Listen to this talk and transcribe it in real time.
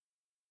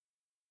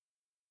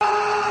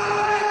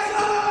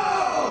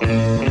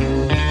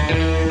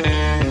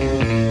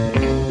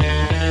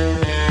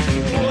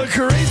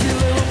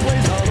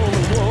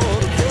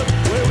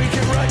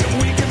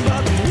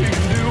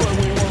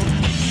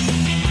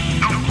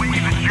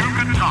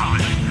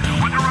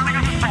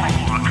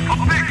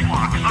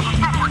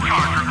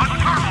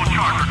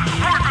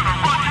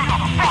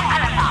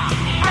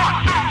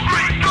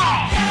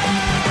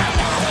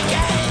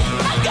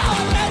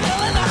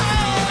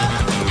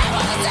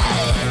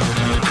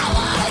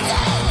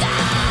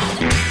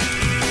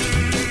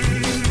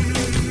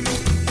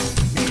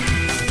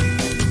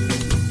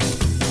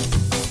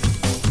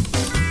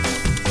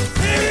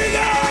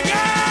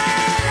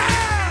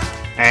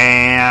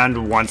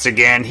And once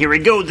again, here we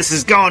go. This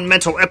is Gone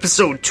Mental,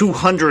 episode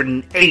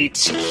 208,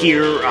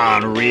 here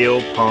on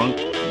Real Punk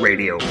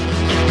Radio.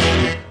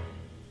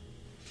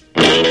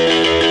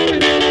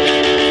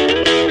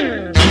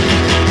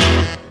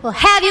 Well,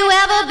 have you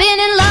ever been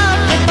in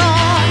love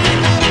before?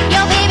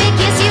 Your baby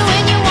kiss you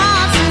when you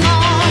want some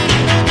more.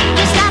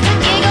 You start to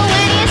giggle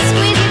when you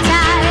squeeze you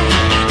tight.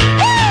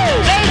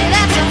 Woo! Baby,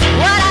 that's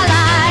what I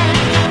like.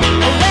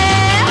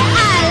 Well,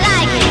 I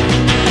like it.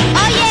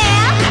 Oh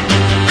yeah,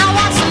 I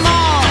want some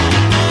more.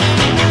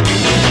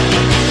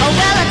 Oh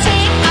well, I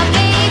take my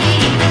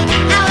baby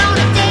out on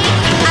a date.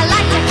 I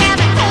like to have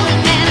it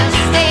holding and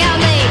stay out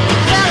late.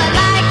 Well, I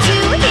like to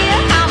hear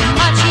how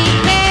much he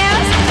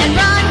cares and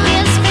run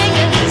his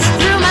fingers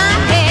through my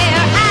hair.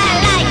 I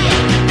like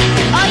it.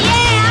 Oh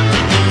yeah,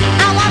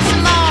 I want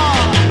some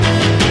more.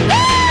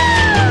 Woo!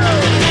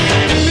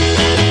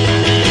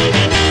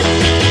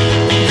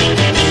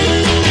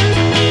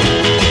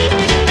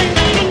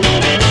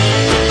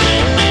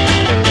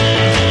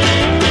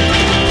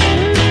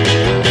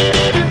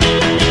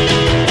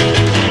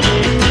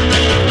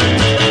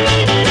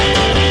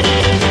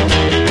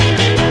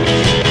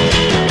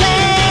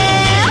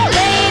 Well,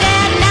 late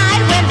at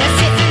night when we're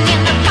sitting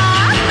in the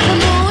park, the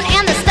moon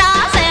and the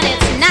stars and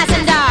it's nice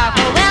and dark.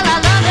 Oh well, I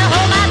love to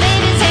hold my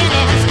baby's hand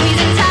and squeeze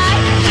it tight.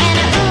 And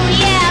ooh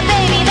yeah,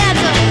 baby,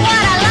 that's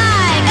what I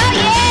like. Oh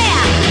yeah,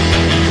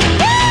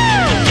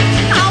 woo!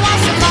 I want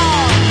some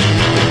more.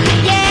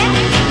 Yeah,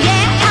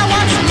 yeah, I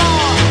want some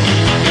more.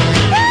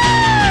 Woo!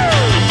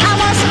 I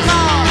want some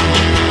more.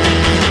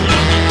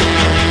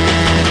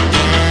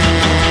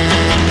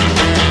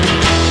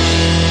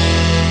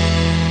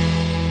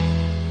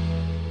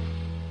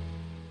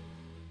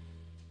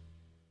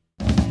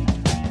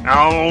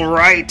 All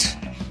right.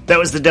 That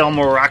was the Del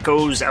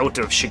Morocco's out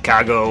of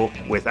Chicago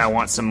with I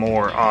Want Some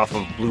More off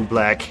of Blue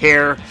Black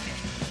Hair.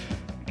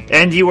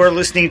 And you are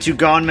listening to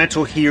Gone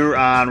Mental here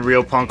on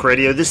Real Punk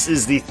Radio. This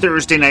is the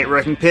Thursday Night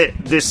Wrecking Pit.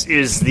 This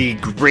is the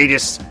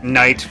greatest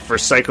night for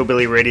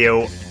Psychobilly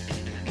Radio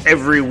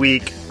every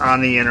week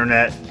on the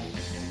internet.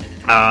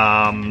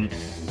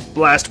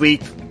 Last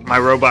week, my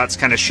robots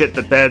kind of shit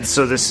the bed,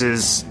 so this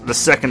is the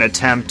second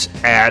attempt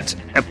at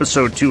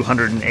episode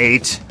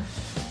 208.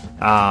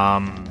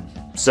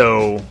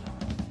 So,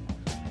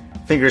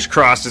 fingers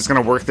crossed it's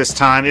going to work this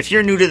time. If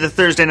you're new to the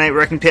Thursday Night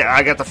Wrecking Pit,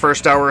 I got the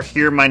first hour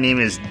here. My name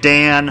is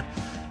Dan.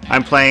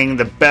 I'm playing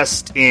the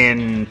best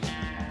in,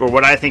 or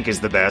what I think is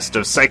the best,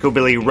 of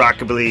psychobilly,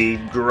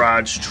 rockabilly,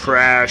 garage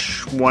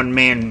trash,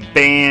 one-man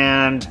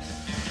band,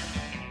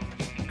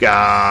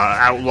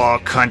 outlaw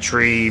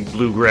country,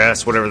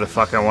 bluegrass, whatever the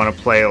fuck I want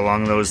to play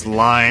along those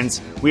lines.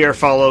 We are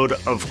followed,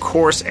 of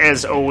course,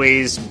 as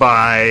always,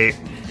 by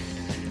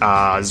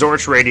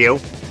Zorch Radio.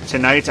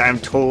 Tonight, I'm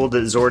told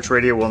that Zorch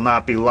Radio will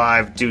not be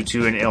live due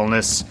to an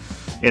illness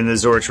in the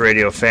Zorch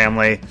Radio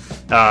family.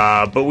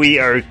 But we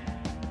are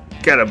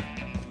got a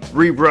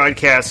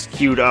rebroadcast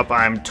queued up,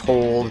 I'm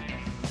told.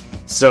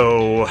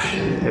 So,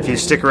 if you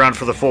stick around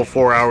for the full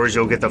 4 hours,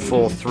 you'll get the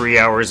full 3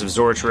 hours of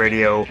Zorch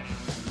Radio.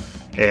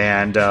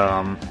 And,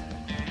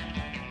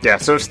 yeah,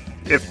 so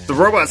if the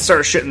robots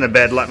start shit in the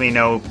bed, let me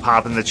know.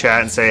 Pop in the chat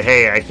and say,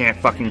 hey, I can't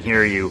fucking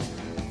hear you.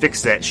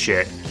 Fix that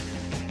shit.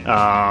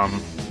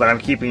 But I'm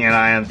keeping an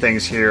eye on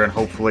things here, and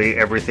hopefully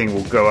everything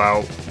will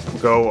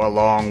go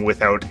along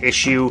without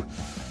issue.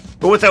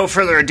 But without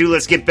further ado,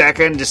 let's get back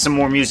into some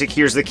more music.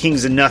 Here's the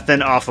Kings of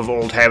Nothing off of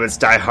Old Habits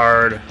Die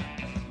Hard.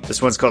 This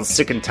one's called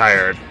Sick and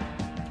Tired.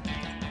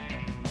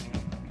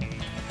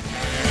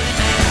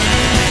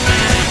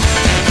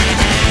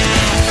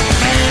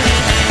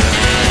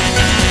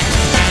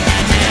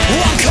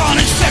 I'm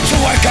calling sick to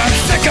work, I'm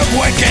sick of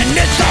working.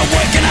 It's not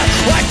working out.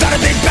 I thought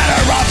I'd be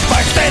better off if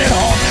I stayed at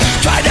home.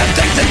 Try to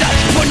think that I'm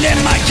putting in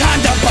my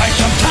time to buy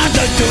some time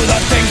to do the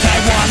things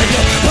I want to do.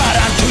 But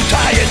I'm too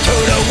tired to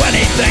do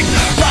anything.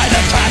 By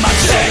the time I'm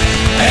sick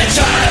and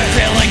tired,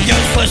 feeling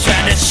useless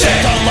and it's sick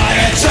to lie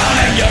and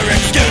telling your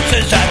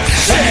excuses and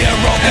your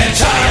rope and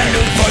tie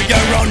new for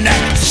your own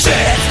neck. It's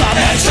not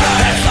my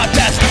time, it's not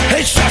death,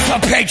 it's just a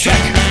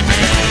paycheck.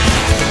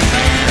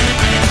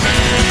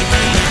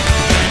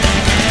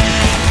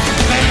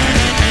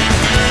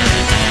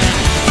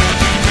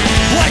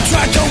 I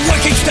tried to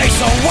work each day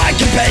so I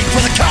can pay for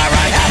the car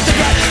I have to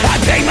drive. I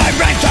pay my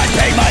rent, I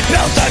pay my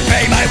bills, I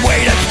pay my way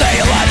to stay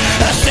alive.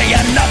 I see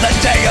another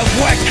day of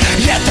work,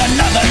 yet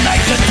another night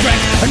to drink.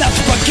 Enough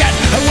to forget,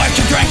 and work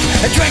to drink,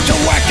 and drink to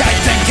work. I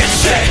think it's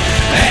sick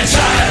and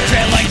tired,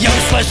 feeling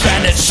useless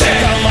and it's sick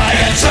to lie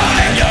and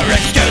telling your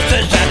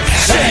excuses and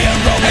your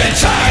rope and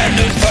tie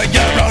news for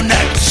your own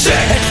neck. It's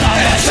not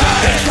my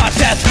time, it's not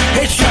death,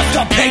 it's just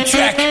a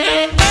paycheck.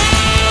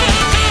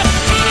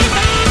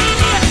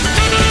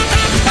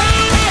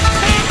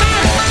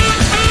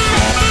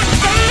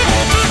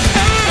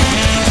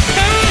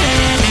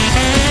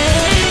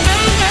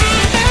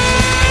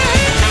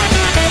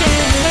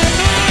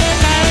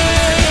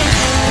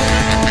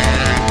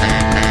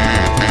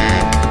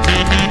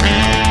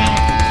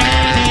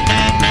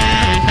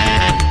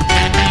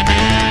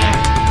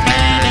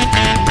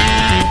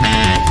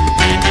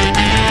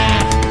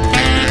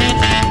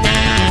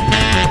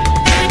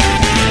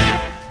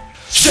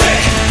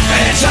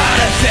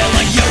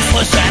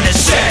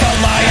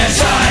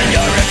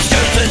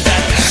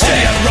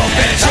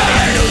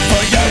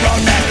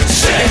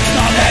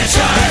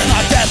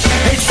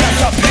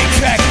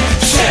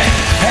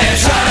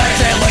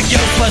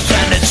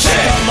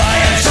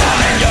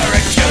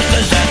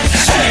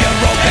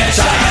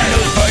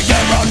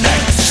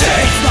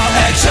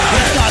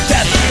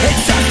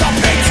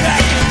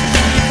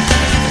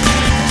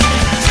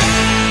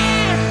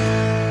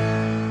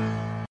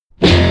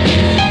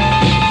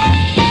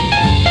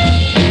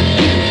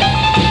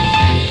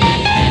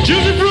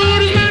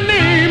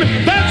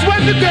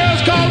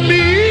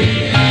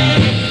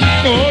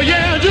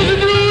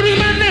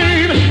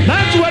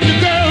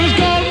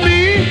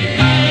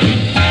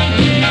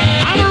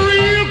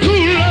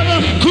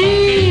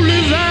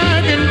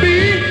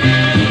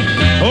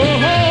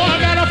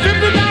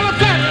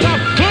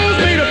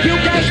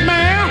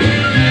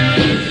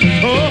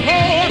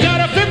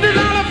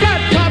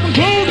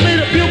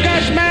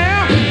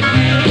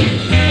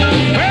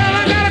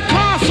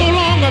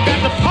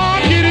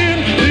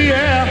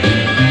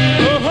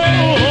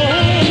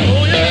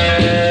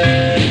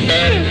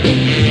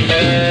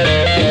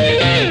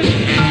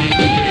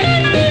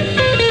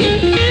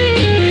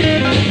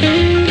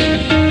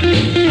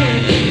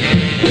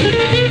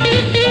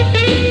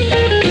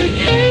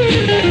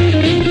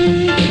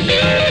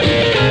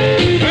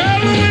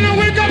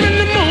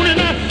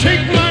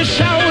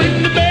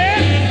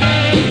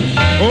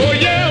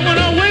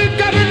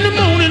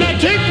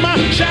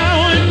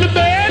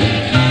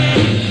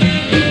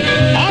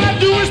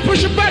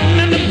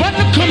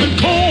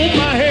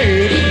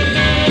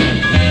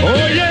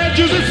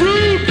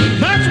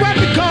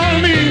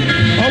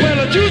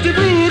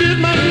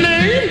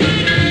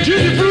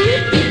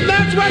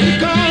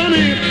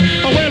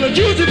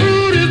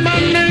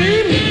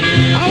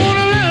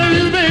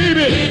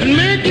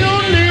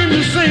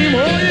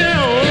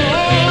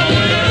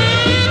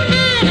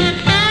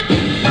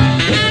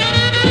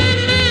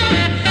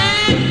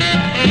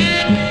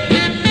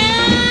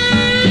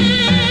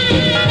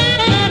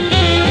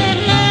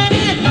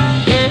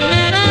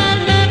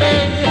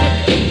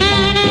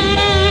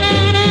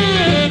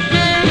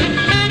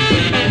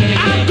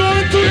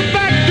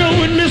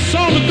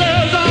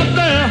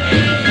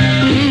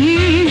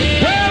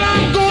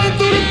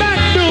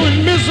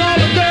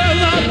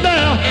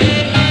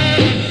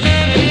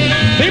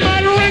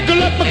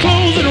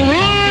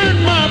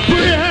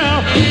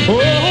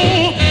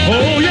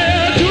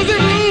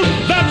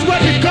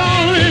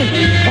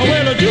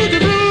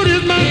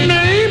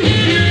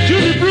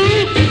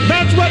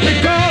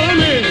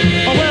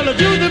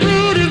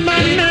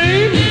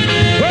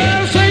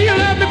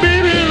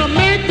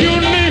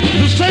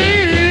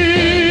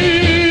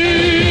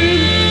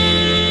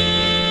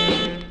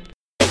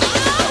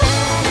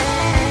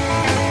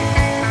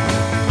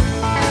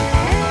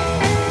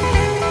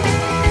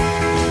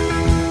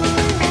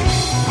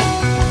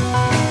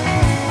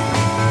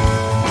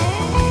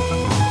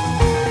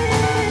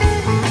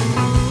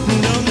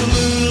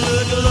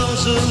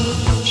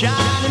 lonesome,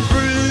 shining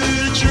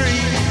through the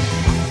tree.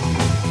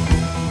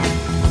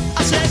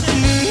 I said the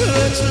moon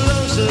looks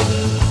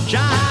lonesome,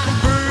 shining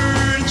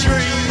through the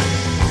tree.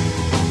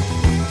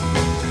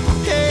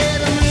 Yeah,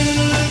 the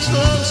moon looks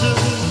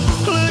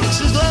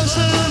as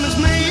lonesome as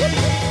me.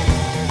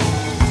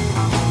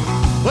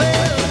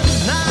 Well,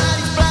 the night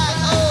is black,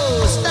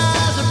 oh,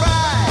 stars are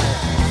bright.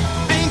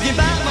 Thinking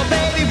about my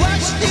baby,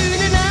 what she doing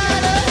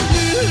tonight? Oh, the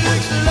moon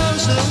looks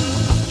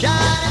lonesome,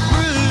 shining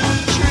through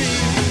the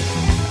tree.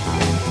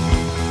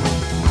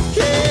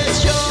 Yeah, it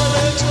sure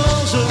looks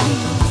lonesome,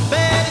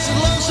 baby's as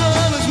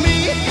lonesome as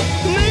me.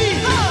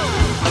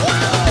 Oh,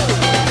 whoa!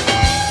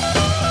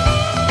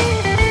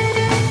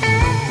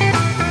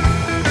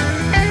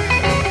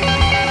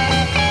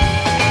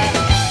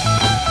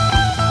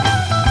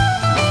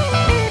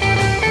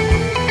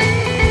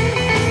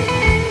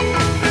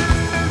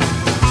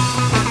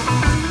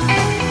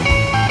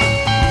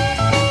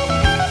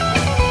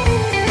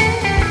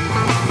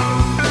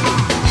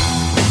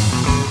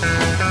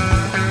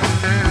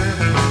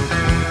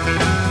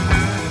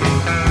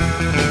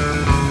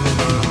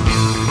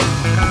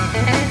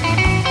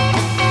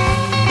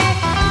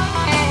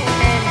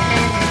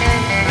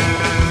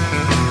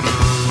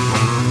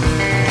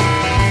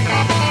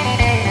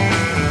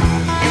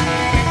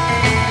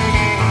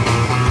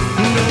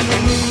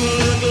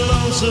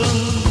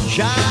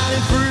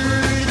 Shining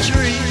through the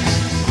trees.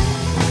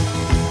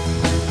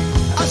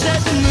 I said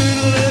the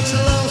moon looks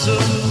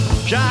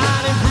lonesome,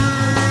 shining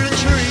through the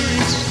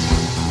trees.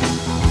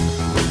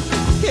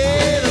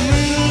 Yeah, the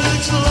moon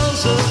looks as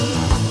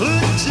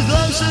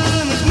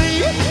lonesome as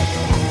me.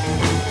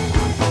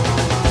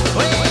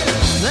 Well, the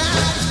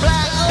night is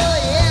black, oh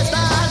yeah,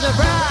 stars are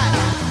bright.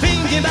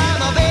 Thinking about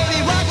my baby,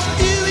 what you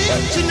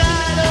doing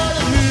tonight? Oh,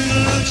 the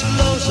moon looks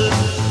lonesome,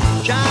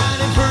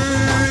 shining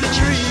through the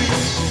trees.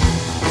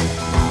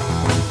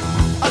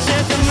 I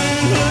said the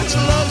moon looks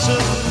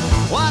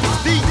lonesome, what's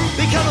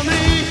become of me?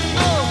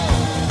 Oh,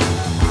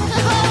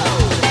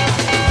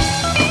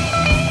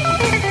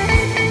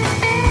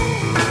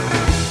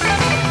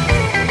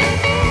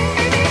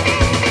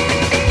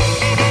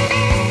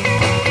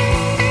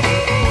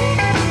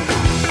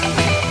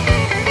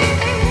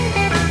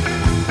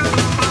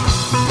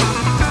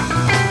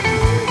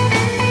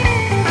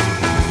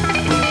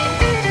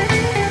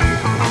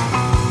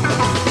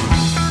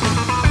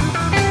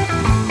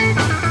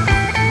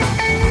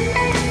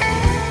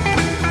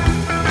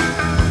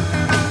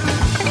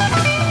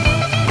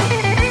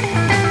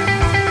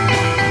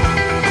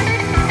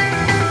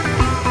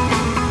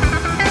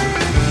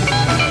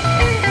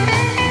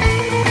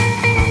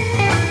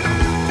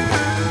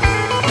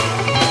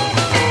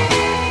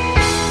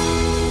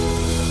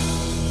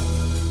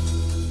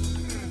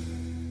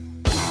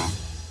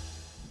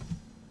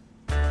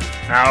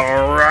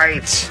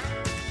 Alright.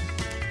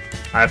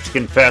 I have to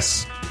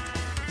confess,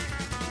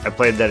 I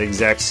played that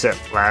exact set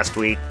last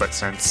week, but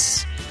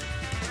since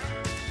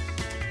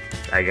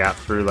I got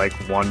through like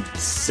one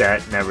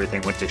set and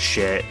everything went to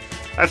shit,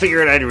 I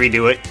figured I'd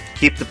redo it,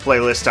 keep the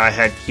playlist I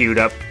had queued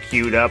up,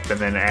 and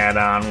then add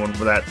on when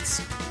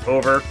that's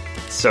over.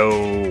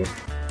 So,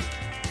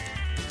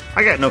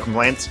 I got no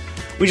complaints.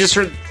 We just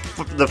heard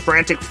the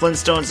Frantic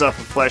Flintstones off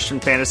of Flesh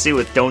and Fantasy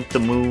with Don't the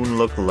Moon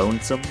Look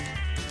Lonesome.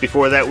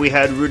 Before that, we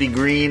had Rudy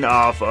Green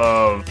off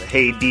of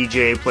Hey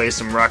DJ, Play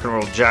Some Rock and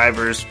Roll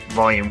Jivers,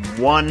 Volume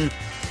 1.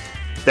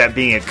 That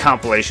being a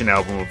compilation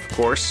album, of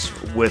course,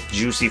 with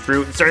Juicy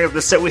Fruit. And starting off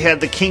the set, we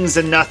had The Kings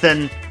of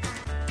Nothing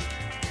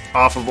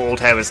off of Old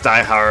Habits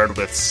Die Hard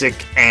with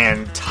Sick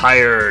and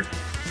Tired.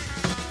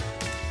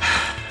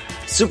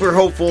 Super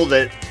hopeful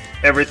that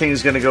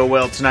everything's going to go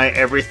well tonight.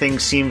 Everything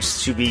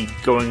seems to be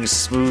going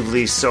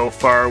smoothly so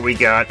far. We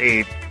got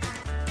a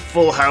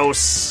full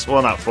house,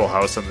 well, not full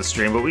house on the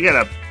stream, but we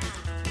got a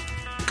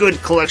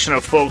good collection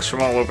of folks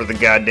from all over the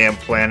goddamn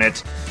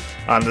planet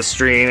on the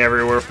stream,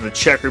 everywhere from the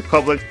Czech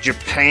Republic,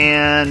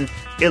 Japan,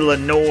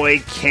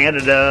 Illinois,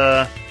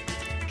 Canada,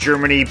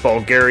 Germany,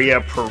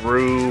 Bulgaria,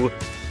 Peru,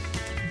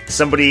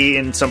 somebody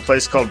in some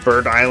place called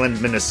Bird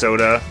Island,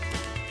 Minnesota.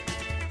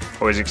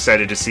 Always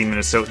excited to see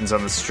Minnesotans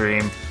on the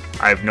stream.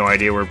 I have no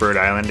idea where Bird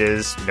Island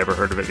is, never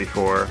heard of it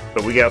before.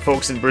 But we got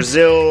folks in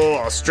Brazil,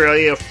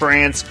 Australia,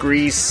 France,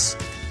 Greece,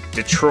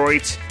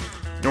 Detroit,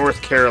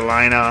 North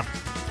Carolina,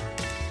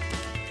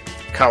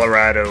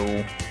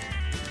 Colorado.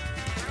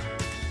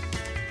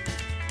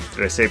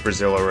 Did I say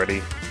Brazil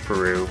already?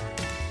 Peru.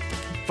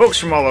 Folks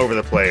from all over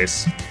the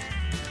place.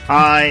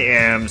 I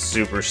am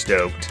super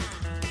stoked.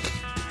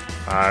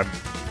 I'm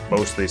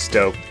mostly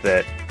stoked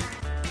that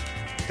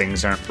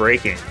things aren't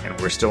breaking and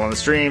we're still on the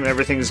stream.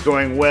 Everything's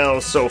going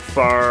well so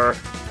far.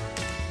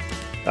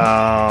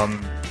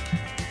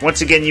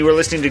 Once again, you are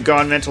listening to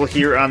Gone Mental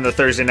here on the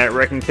Thursday Night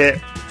Wrecking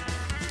Pit.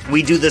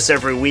 We do this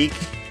every week.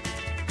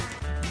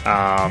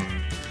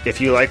 If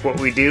you like what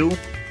we do,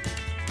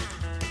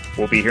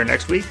 we'll be here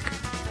next week.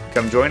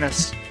 Come join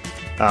us.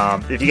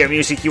 If you got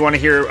music you want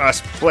to hear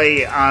us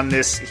play on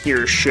this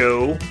here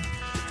show,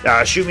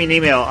 shoot me an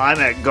email. I'm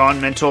at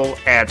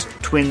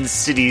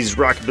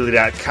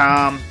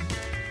gonmental@twincitiesrockabilly.com.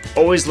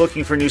 always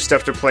looking for new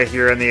stuff to play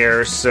here on the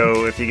air,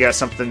 so if you got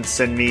something,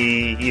 send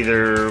me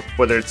either,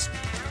 whether it's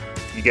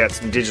you got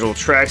some digital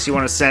tracks you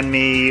want to send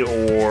me,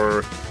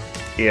 or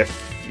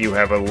if you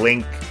have a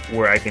link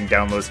where I can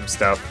download some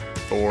stuff,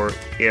 or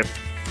if,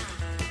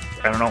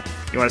 I don't know,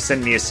 you want to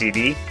send me a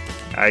CD,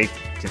 I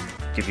can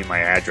give you my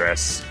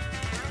address.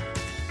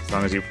 As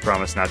long as you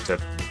promise not to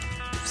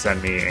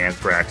send me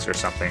Anthrax or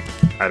something.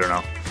 I don't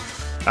know.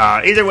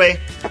 Either way,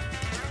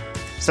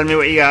 send me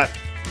what you got.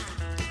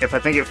 If I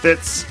think it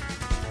fits,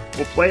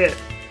 we'll play it.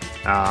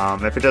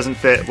 If it doesn't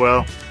fit,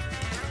 well,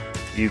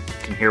 you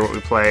can hear what we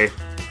play.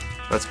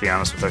 Let's be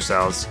honest with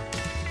ourselves.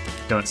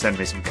 Don't send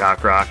me some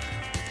cock rock.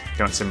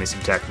 Don't send me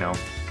some techno.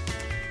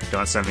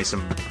 Don't send me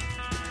some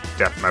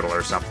death metal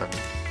or something.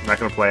 I'm not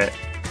going to play it.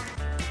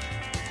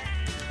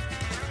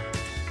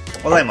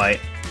 Well, I might.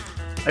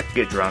 I could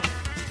get drunk.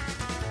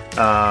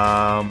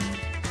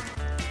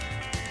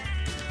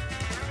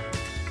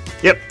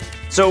 Yep.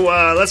 So,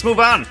 let's move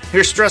on.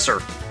 Here's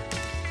Stressor.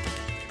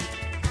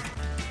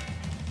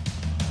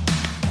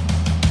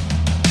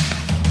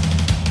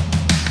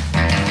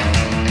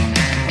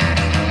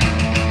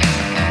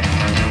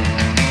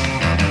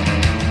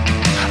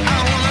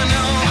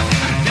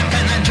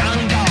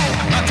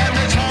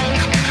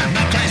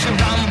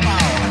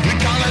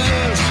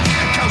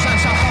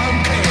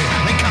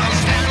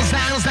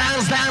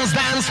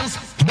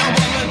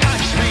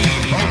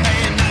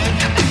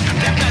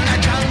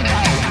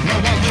 No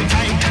one will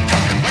take.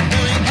 We're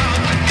doing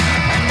fun.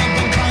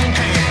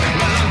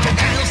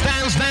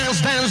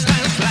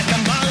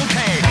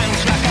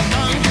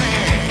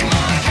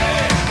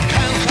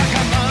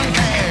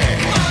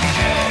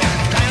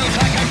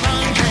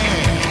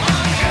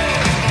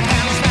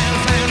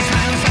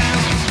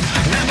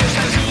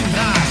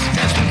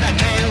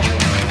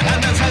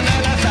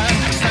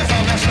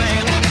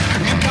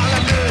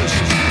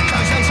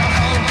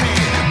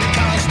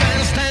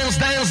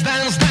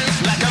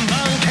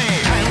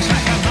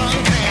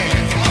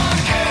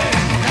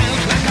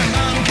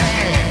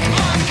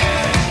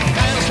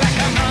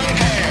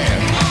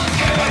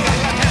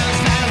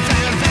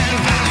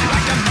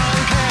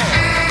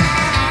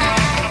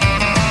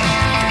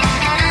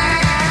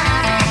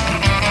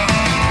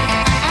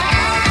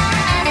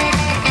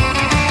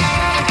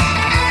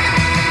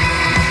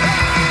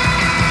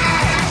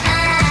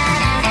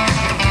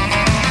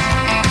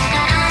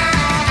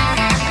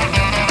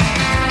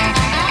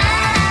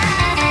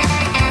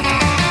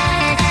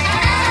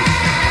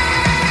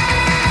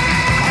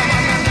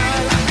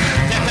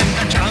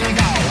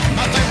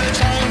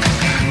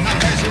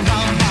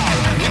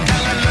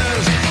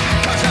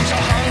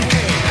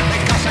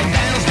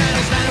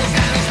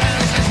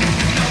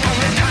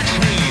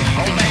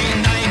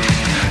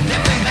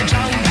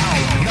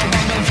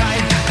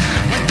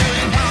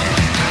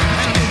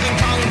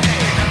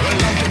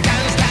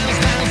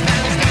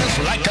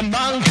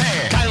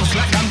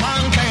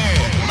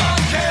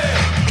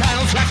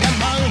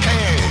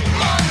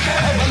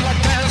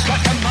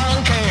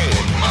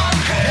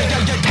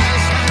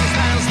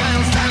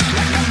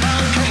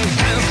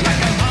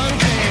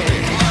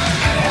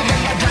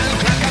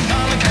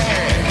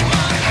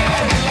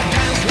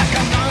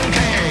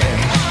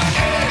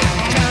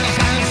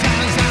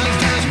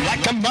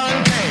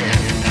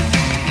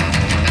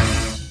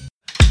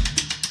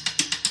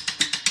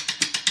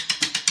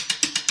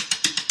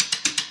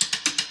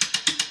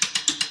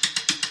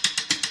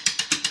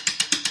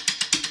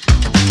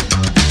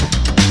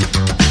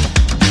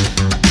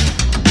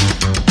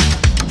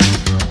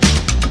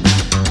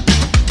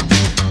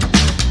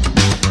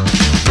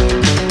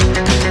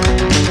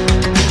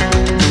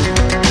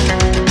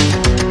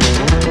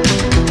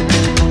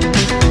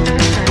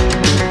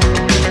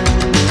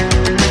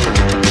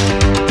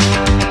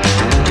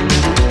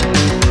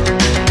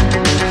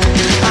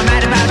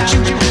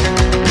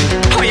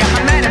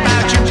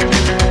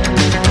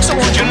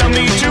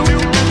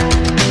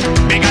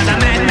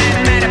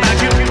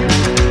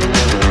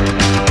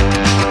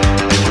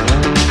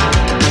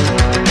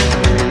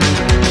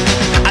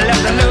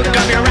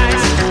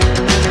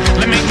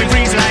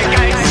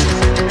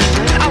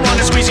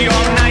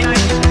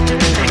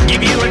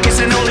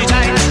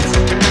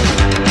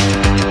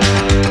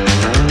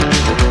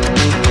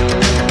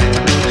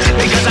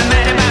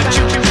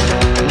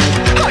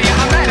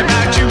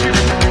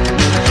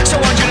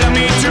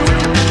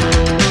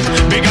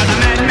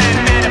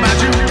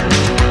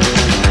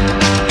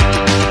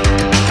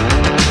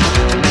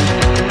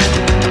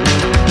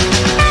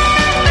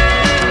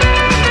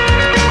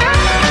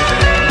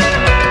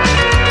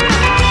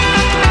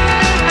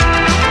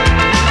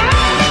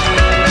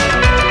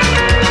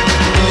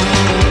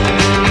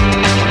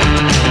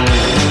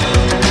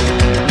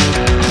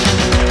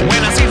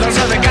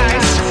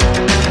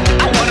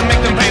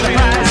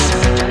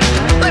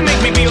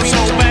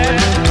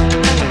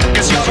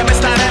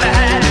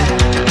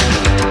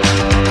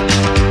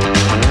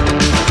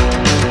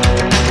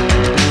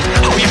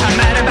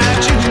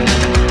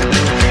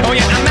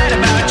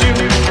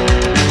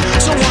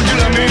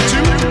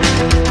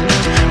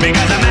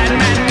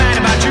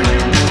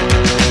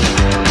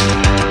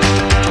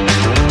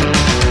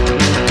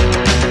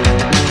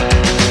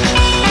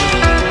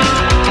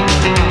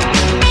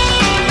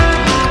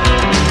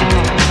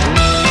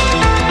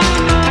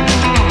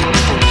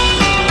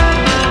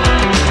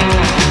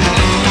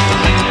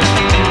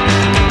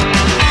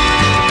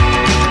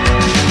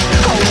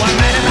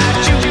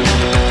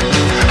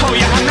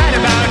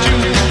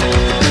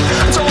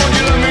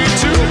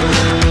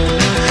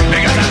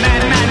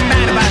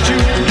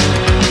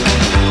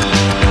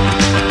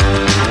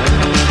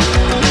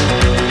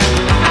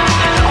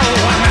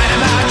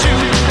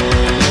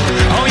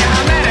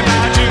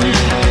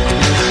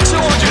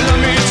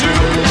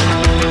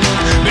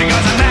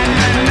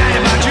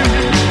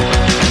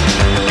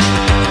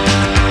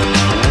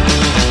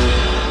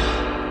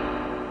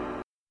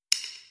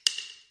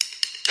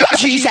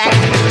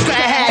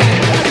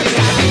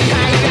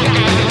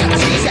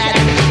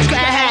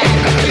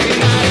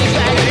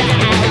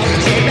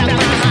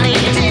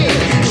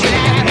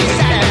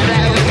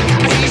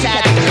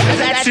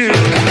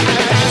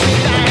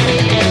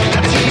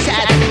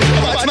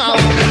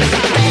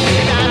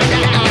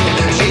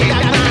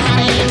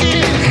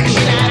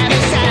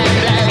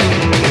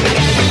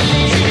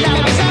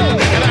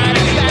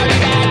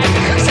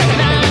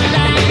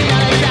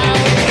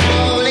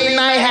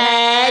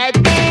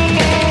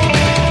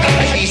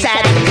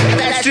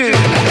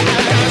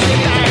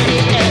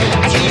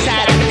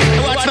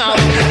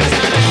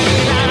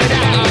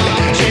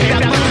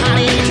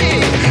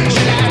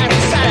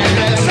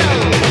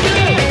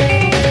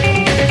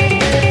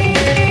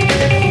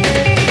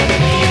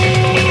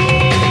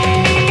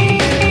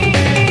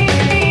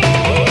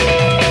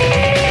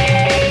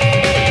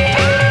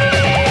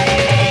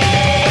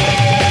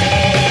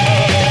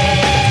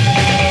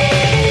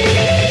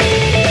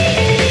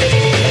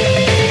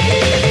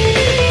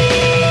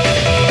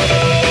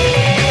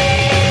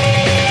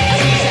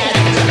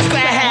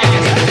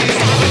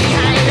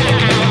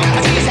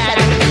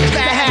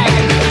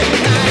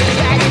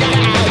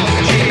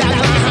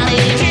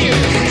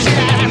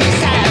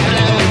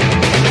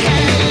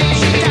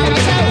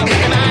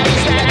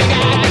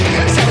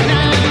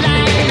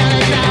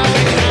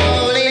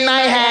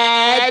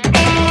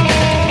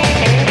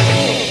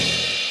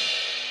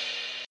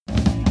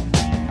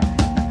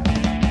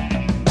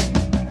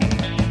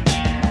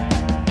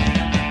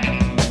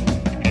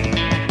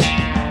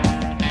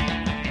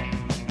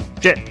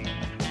 Shit.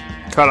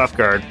 Caught off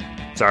guard.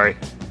 Sorry.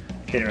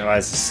 Didn't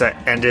realize the set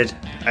ended.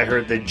 I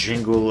heard the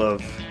jingle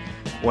of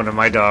one of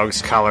my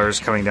dog's collars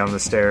coming down the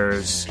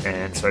stairs,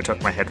 and so I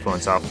took my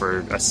headphones off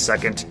for a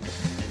second.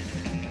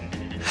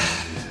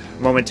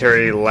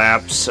 Momentary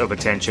lapse of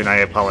attention. I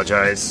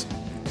apologize.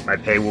 My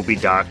pay will be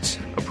docked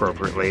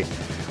appropriately.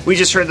 We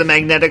just heard the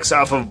Magnetics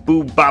off of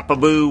Boo Boppa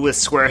Boo with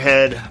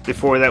Squarehead.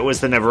 Before that was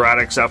the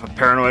Neurotics off of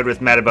Paranoid with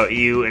Mad About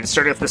You. And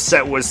starting off the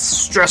set was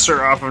Stressor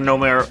off of No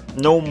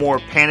More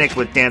Panic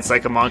with Dance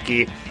Like a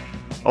Monkey.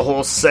 A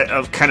whole set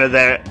of kind of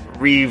that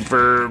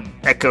reverb,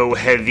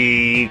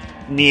 echo-heavy,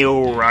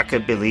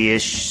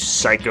 neo-rockabilly-ish,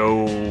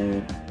 psycho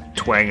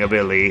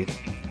twangabilly.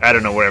 I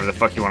don't know, whatever the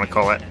fuck you want to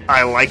call it.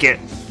 I like it.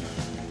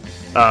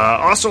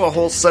 Also a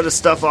whole set of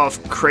stuff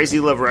off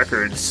Crazy Love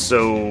Records,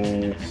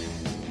 so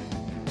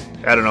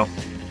I don't know.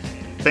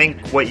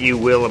 Think what you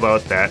will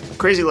about that.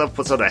 Crazy Love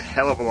puts out a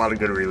hell of a lot of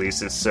good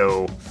releases,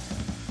 so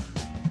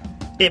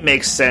it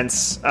makes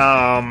sense.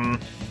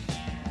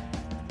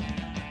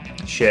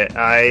 Shit,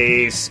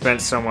 I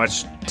spent so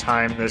much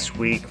time this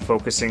week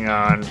focusing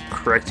on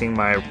correcting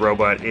my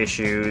robot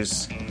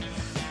issues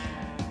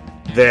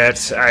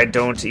that I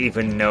don't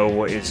even know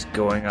what is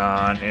going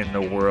on in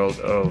the world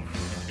of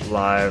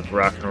live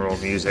rock and roll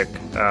music.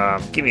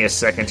 Give me a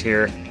second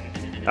here.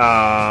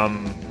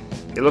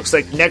 It looks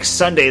like next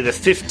Sunday, the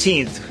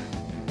 15th,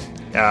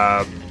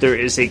 there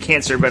is a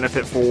cancer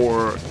benefit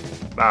for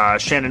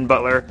Shannon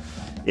Butler.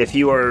 If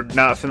you are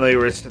not familiar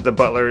with the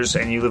Butlers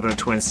and you live in the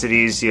Twin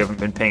Cities, you haven't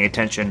been paying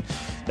attention.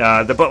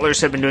 The Butlers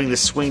have been doing the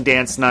swing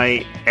dance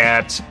night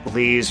at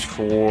Lee's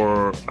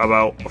for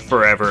about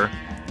forever.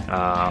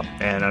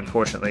 And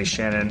unfortunately,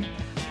 Shannon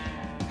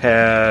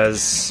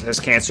has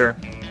cancer.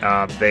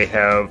 They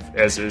have,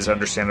 as is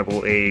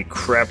understandable, a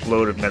crap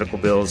load of medical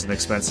bills and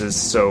expenses.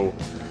 So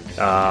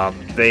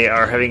they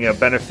are having a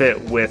benefit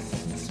with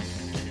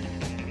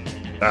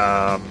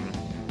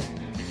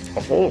a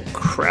whole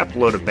crap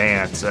load of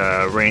bands,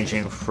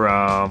 ranging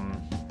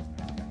from,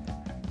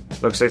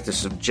 looks like there's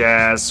some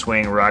jazz,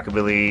 swing,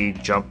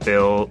 rockabilly, jump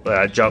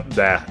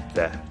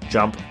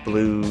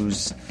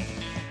blues.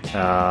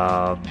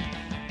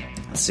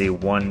 Let's see,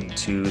 1,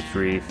 2,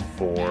 3,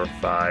 4,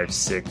 5,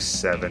 6,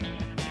 7,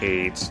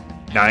 8,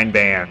 9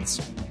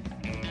 bands.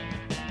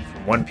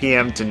 From 1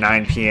 p.m. to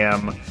 9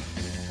 p.m.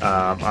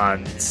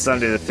 On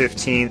Sunday the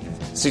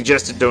 15th.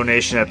 Suggested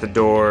donation at the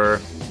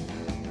door.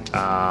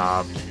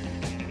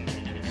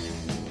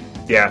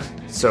 Yeah,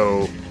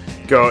 so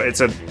go.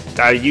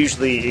 I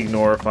usually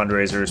ignore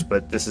fundraisers,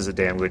 but this is a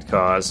damn good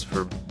cause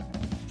for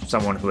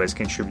someone who has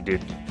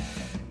contributed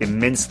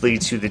immensely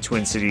to the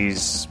Twin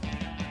Cities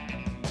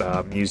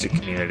music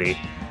community.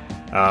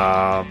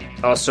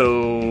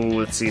 Also,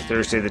 let's see,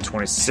 Thursday the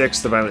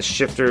 26th, the Violent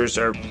Shifters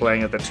are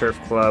playing at the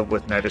Turf Club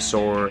with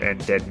Nidosaur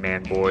and Dead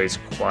Man Boys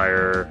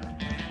Choir.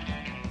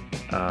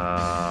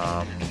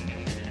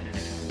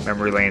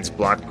 Memory Lane's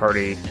Block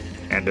Party,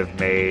 end of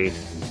May.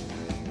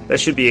 That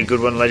should be a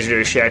good one.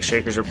 Legendary Shack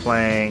Shakers are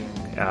playing.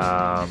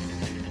 The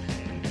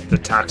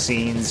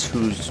Toxines,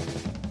 who's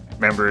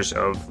members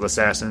of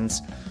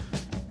L'Assassins.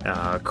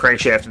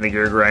 Crankshaft and the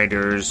Gear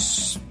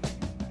Grinders.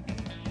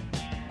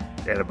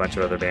 And a bunch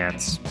of other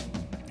bands.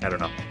 I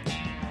don't know.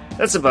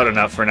 That's about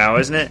enough for now,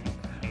 isn't it?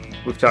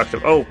 We've talked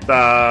about...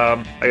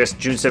 I guess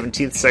June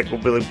 17th,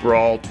 Psychobilly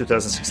Brawl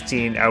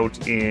 2016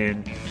 out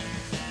in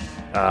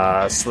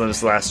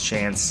Slim's Last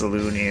Chance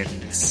Saloon in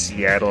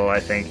Seattle, I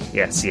think.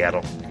 Yeah,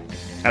 Seattle.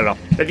 I don't know.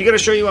 If you got a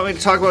show you want me to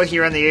talk about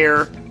here on the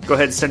air, go go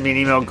ahead and send me an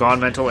email,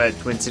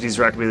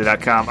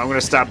 gonmental@twincitiesrockabilly.com. I'm going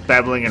to stop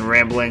babbling and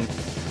rambling,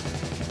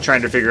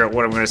 trying to figure out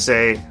what I'm going to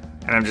say,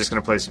 and I'm just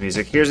going to play some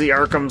music. Here's the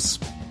Arkhams,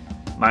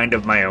 Mind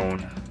of My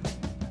Own.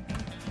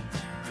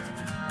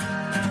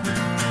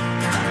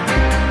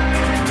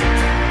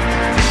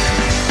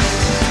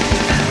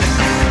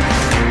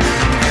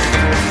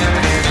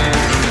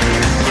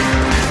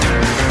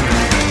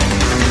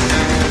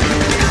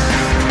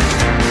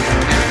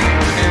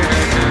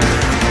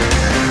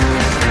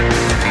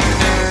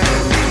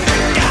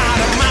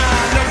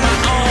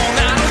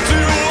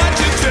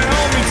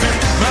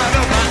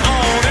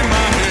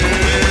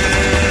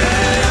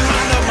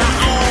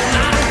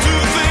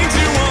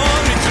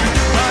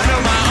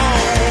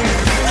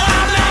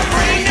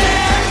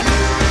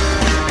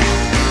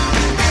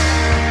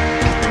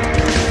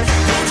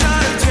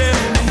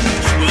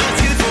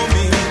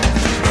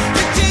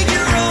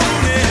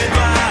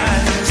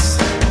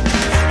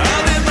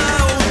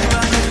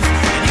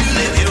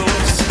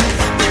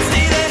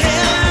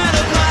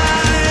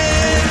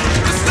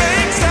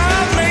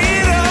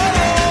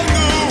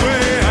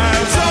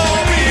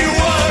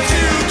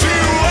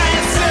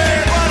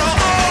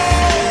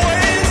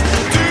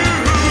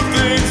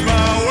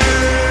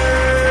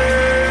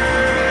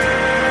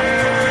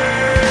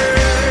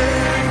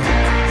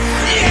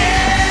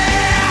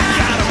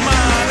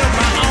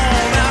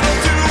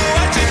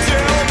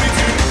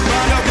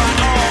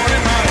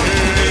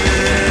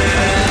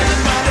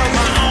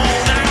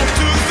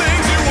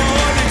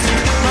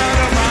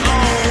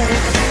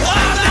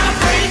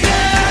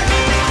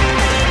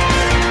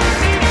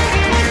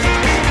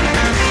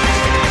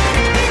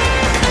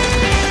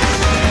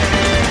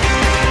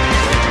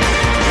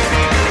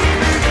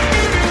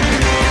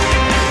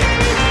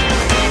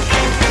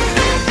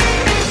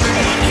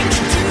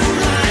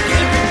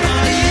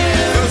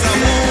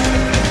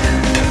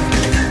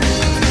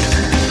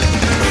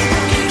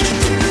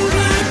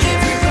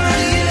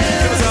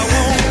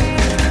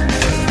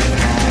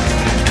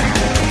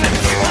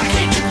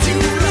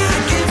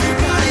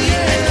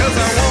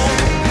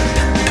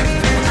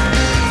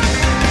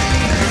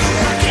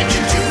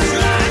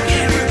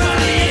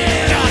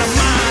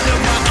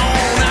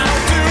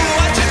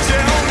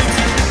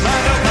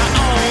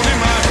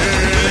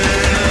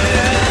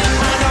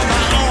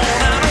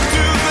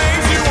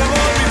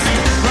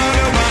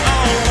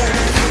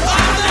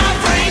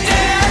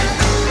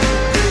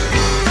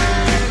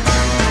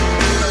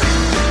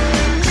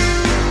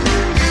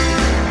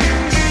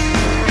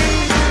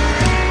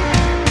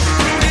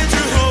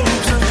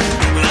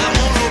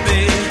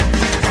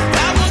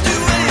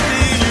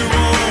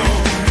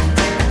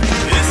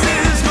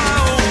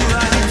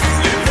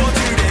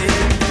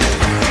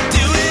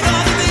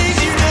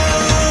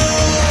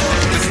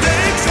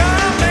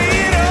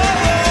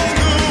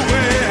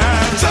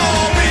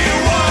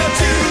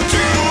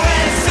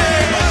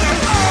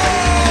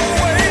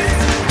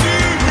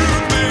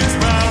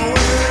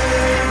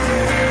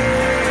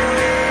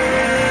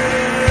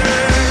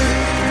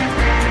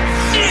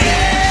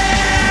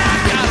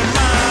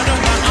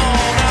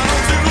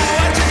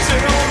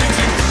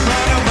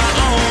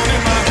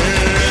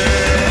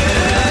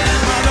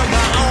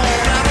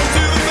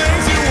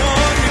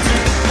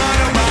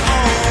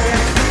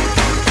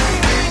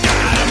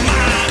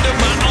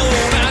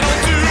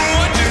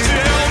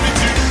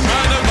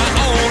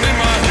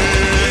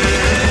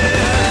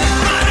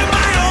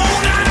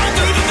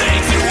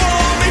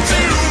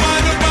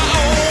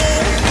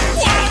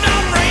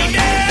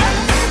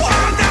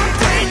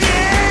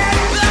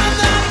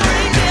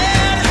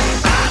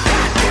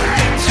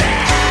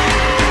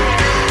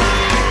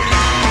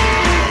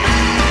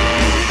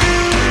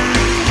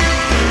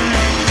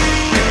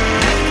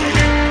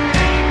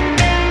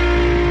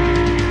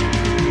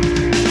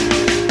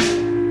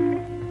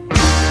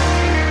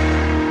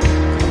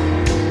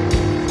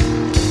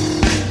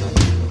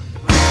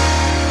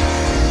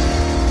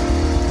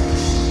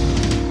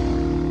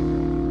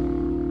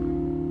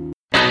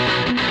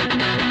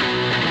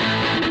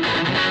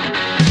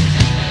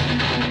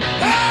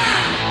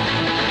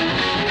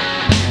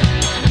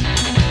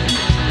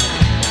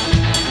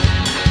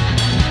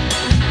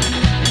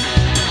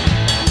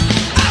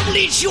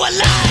 you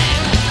alive.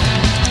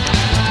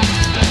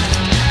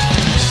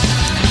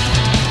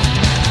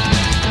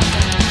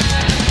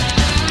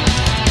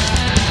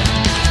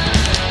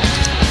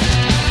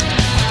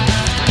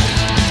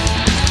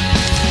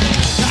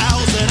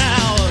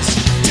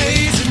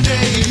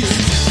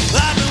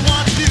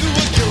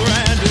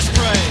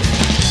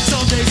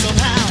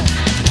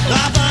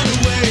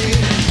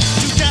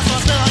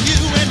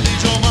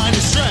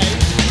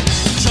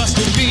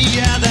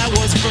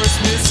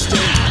 First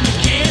mistake.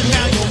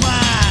 Now you're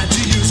mine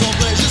to use on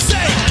pleasure.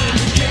 Say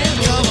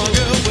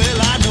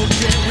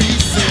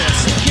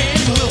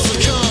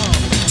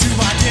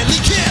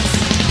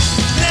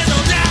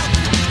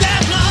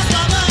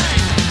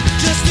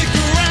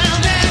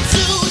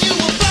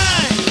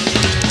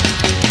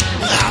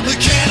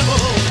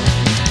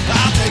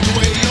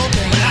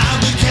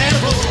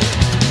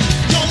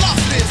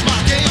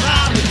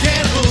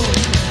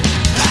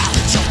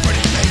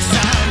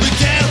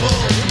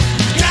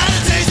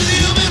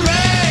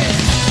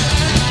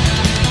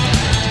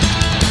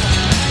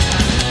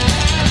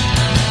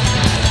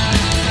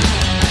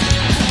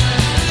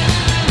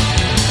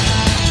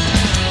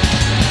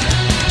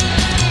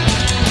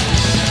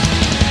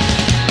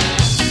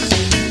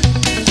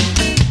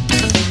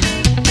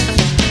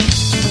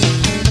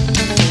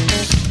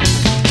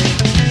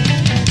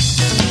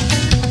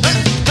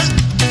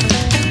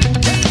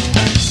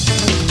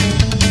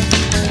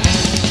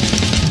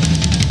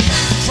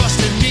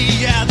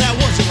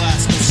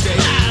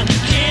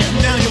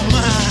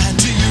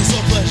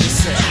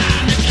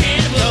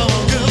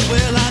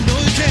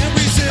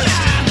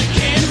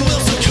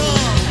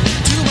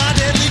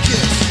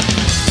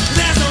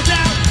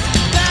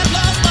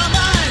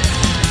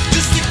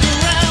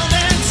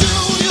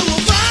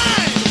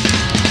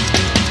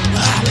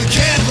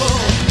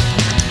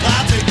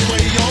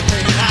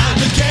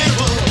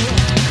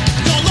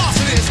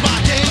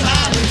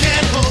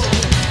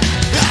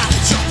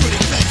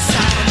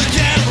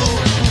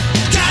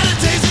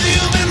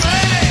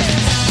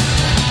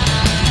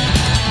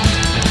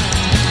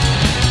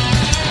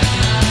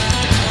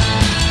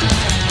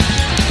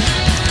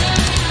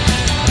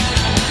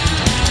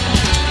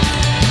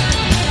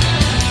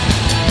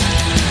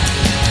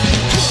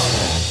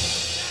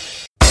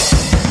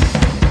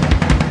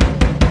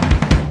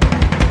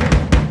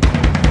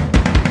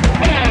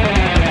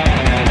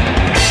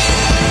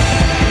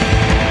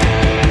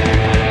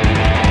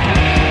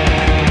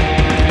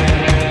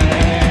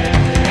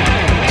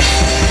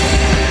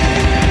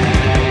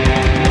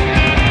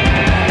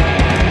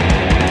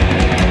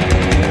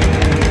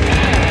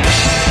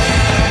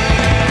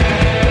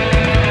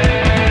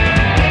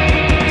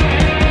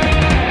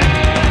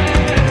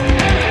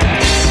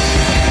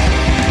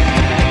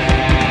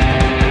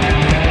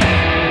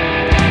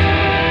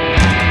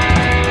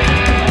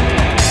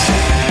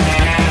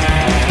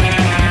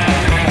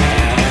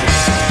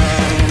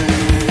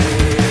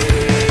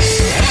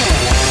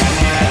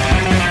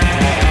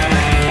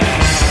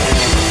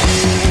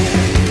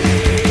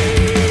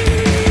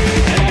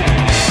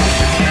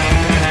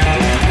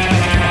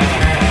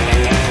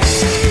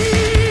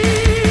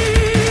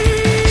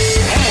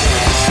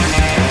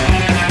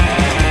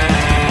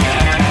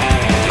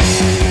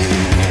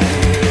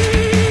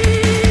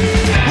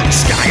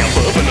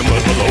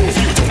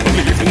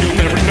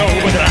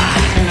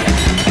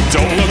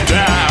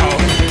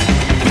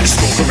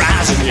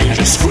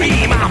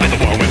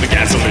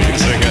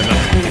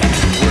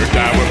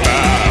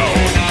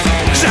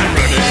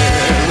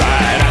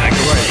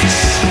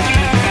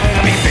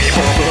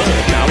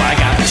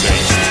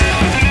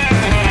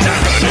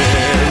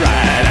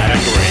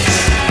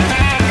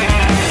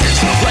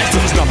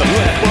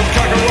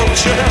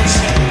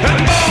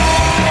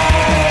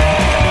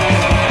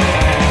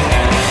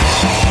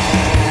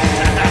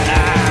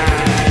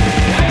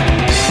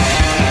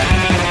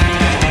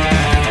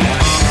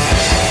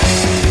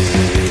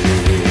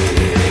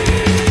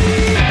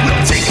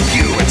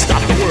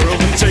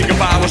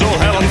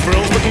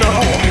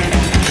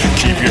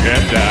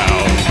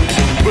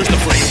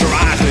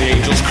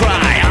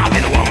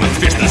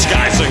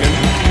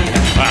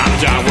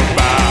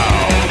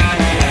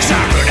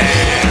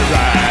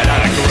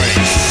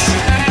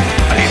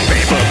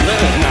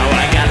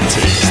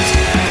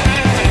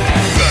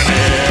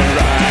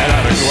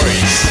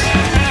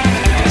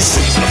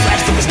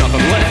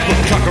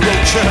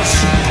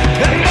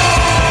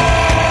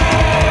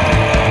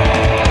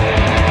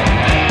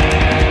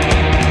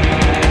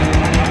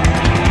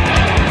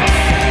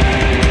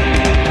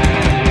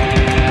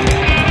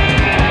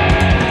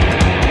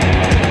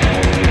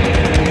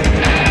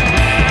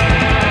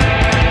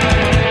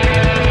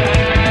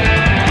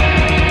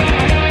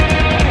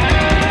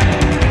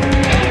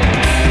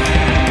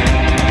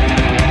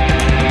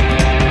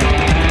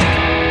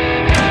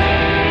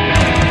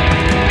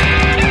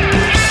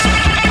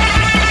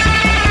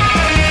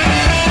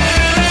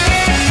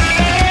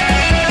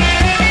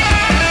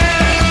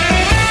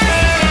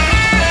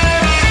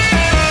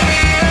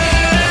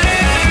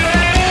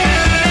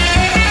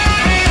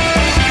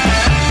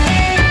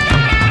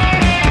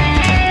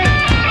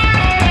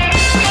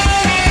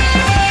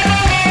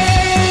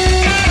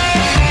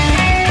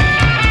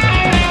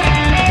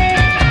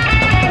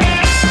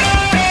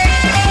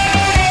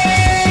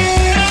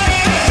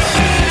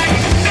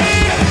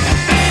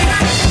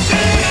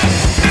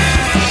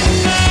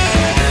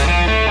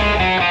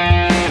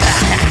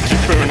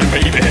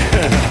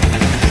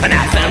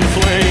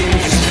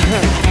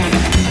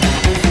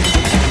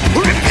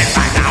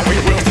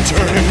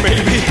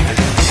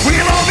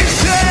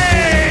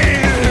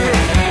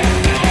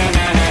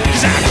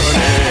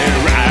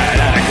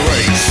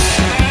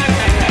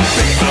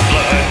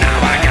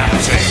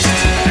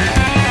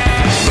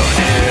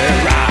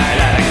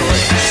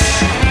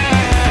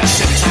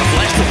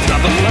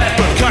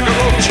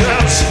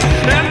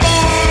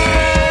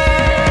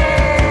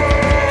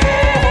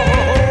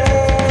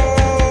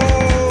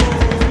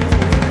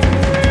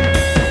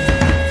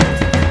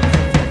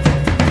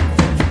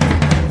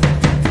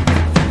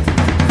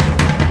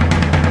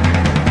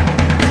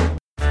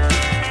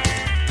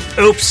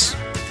Oops.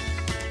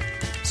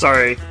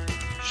 Sorry.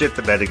 Shit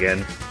the bed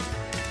again.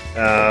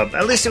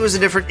 At least it was a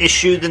different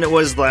issue than it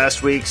was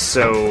last week,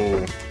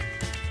 so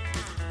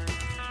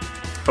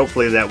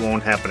hopefully that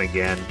won't happen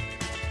again.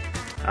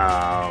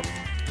 Yeah,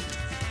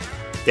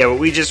 well,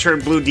 we just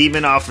heard Blue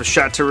Demon off of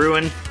Shot to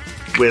Ruin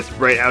with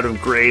Right Out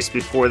of Grace.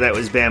 Before that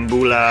was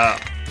Bambula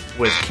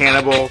with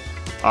Cannibal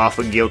off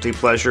of Guilty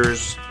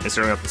Pleasures. And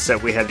starting off the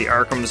set, we had the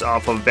Arkhams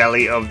off of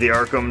Valley of the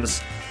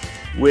Arkhams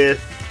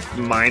with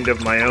Mind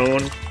of My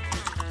Own.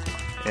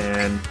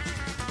 And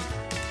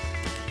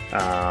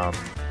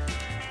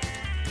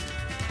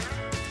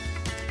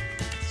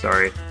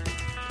sorry,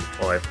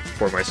 while I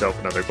pour myself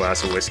another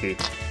glass of whiskey.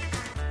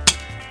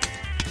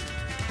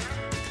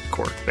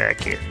 Cork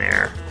back in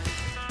there.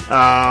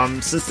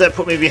 Since that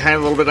put me behind a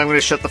little bit, I'm going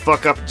to shut the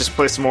fuck up and just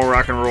play some more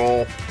rock and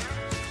roll.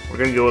 We're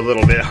going to go a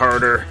little bit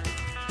harder.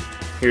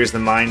 Here's the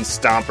Mind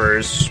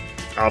Stompers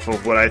off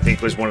of what I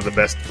think was one of the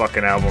best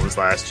fucking albums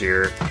last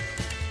year,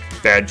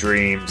 Bad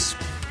Dreams.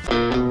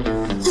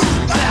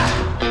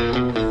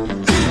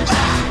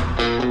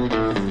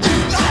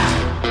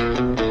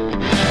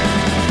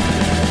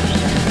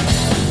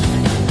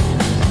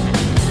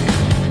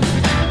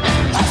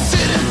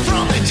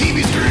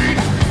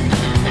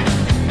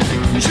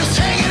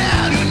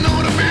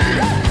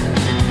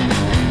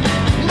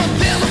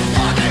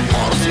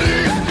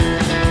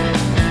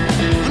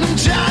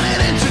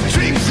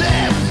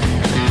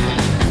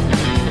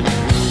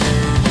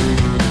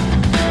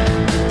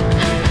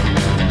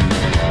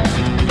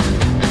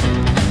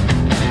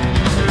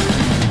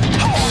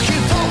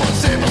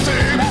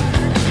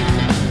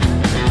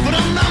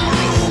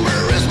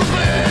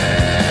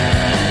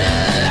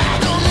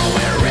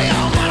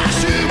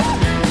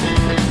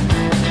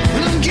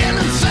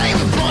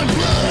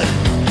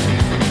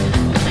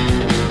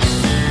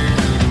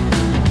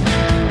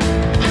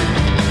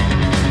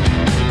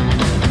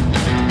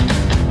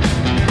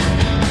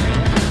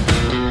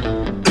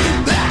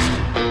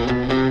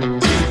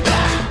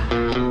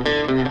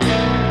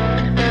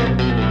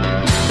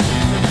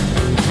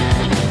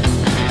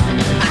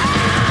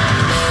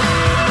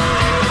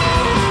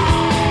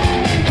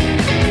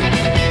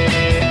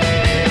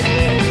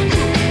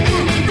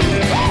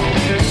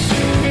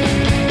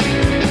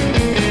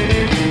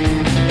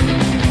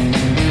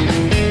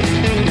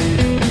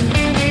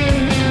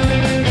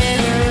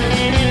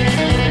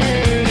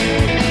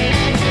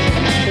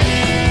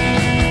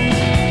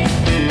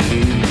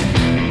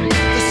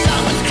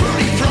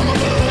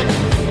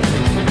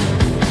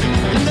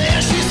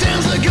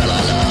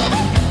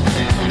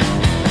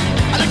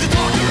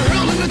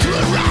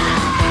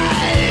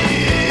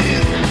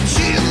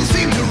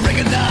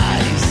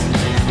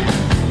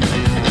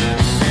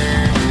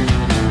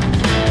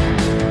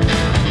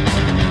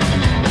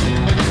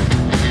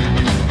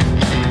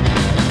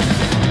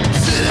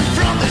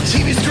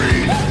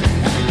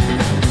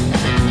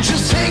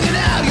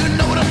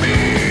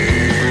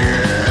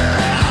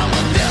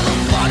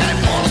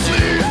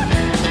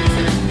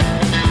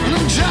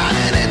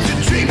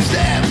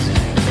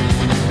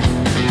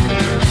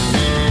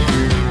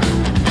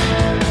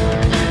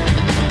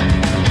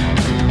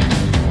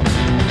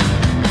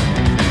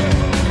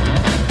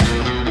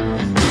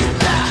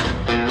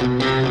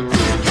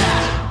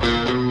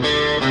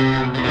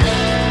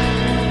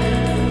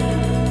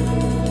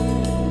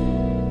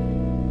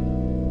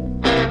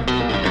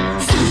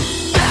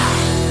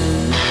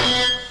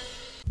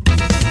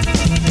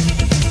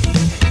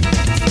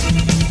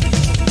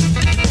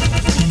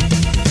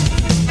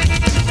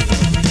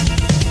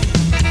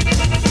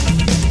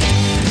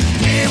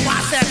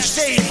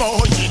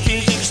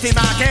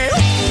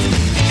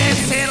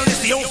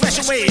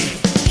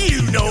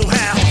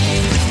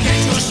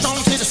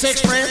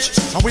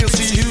 We'll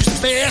see who's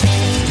the best.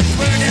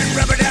 Burn that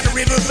rubber down the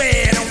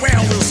riverbed, and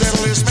well, we'll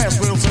settle this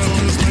mess. We'll settle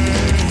this mess.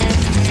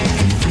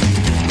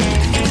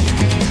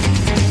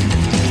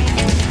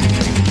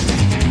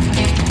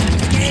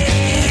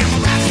 Yeah, I'm a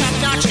right top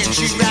notch and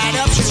shoot right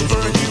up. She'll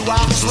burn you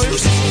off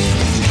loose.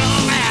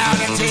 Come out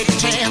and take a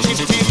chance if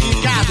you think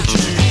you got the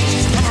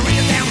juice. I'm a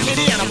real down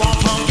kitty and I won't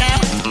punk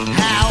out.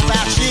 How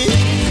about you?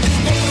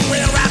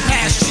 Well, right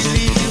past you,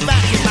 leave you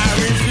back in my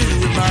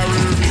review, in my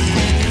review.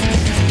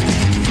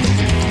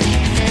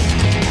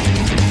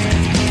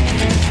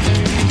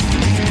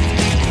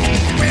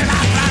 Well,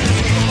 I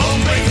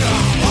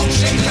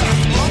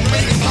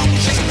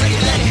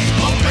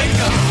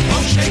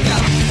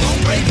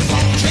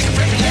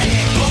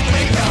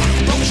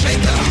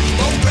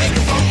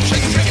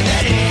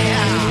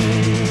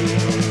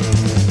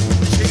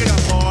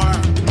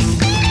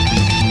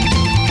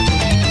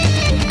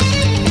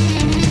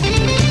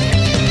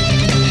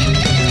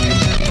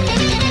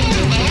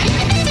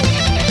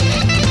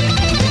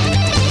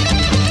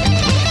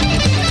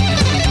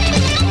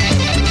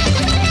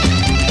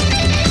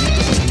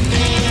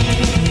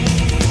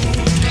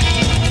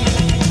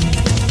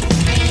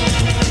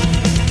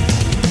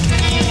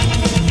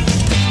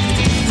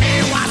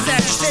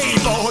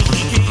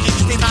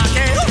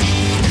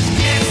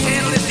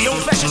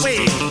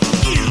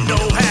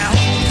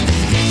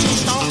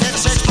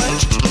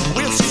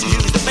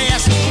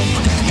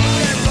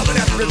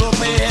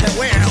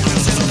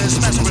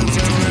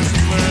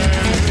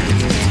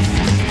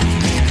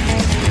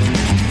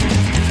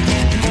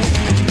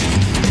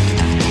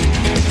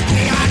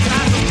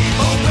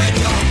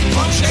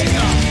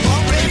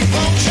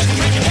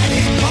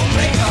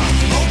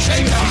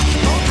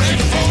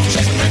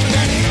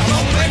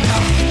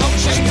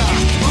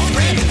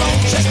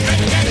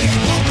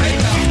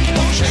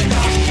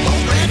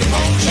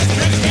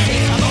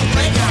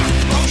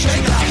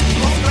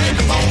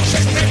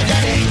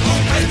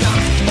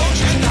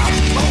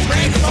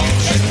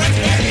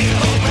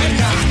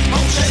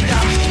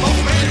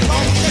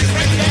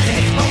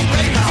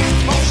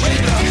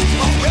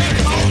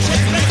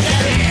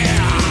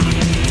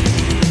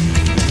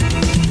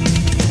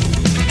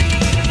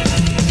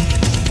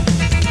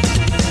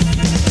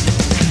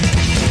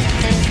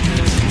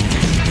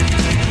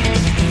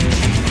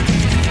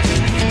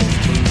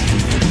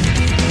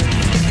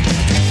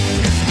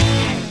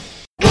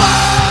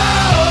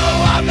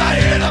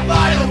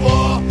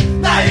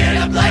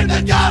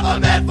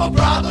for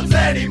problems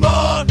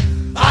anymore.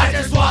 I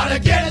just wanna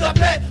get in the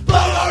pit, fool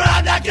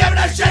around, not giving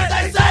a shit.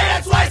 They say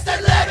it's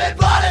wasted living,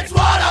 but it's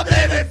what I'm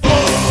living for.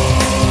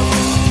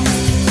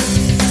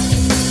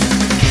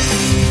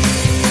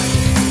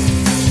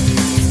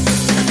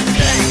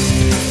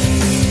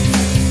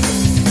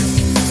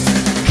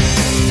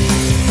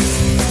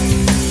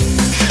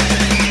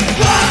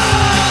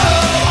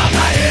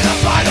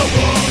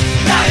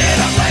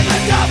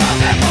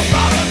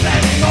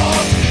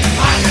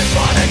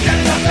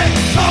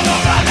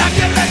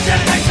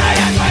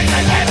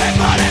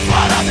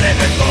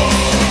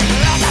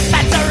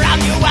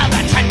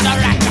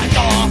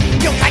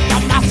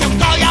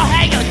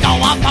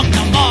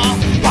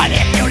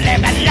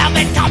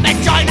 Come and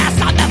join us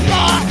on the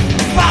floor.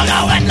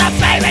 Follow in the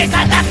babies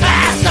at the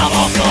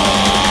festival floor.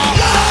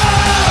 No,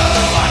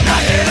 I'm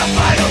not here to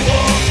fight a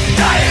war.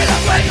 Not here to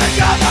blame the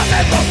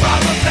government for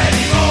problems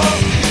anymore.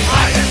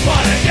 I just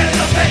wanna get in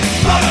the pit,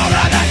 roll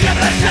around and give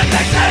it a shit.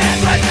 They say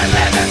it's wasted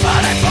living,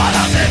 but it's what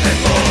I'm living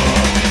for.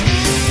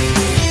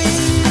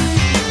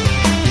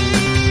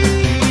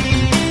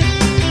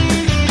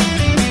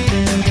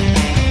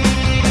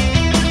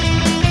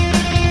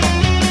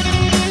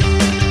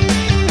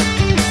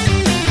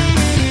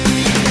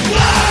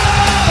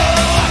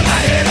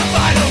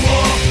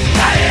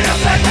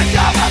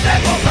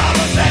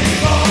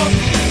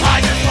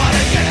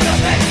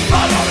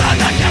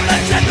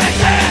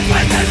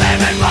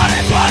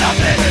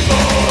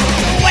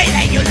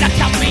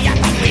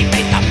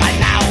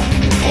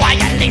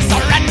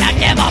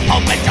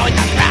 Hope and join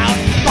the crowd,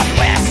 but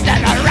we're still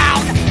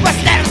around, we're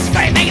still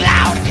screaming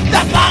loud.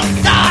 The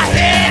punks are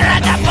here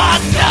and the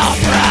punks are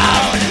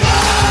proud.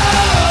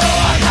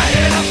 Oh, I'm not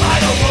here to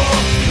fight a war,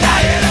 not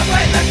here to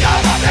blame the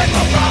government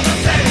for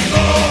problems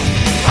anymore.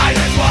 I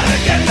just wanna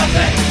get in the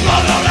pit,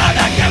 roll around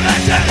and give it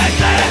a shit. They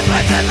say it's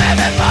wasted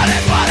living, but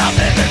it's what I'm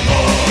living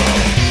for.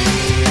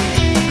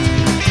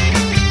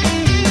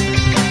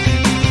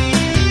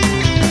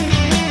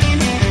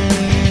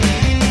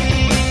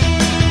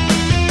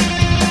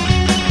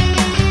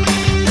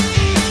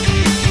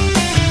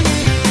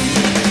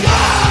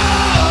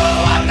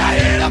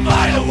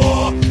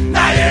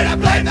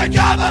 The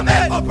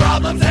government for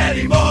problems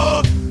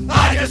anymore.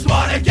 I just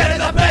wanna get in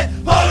the pit,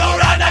 pull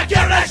around and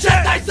give it a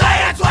shit. They say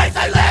it's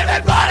wasted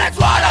living, but it's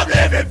what I'm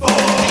living for.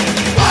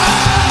 Oh,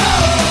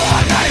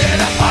 I'm not here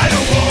to fight a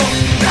war,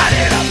 not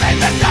here to blame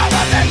the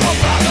government for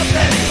problems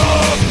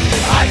anymore.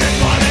 I just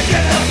wanna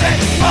get in the pit,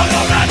 pull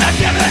around and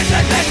give it a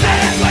shit. They say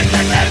it's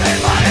wasted living,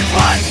 but it's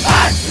what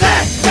I'm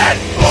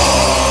living for.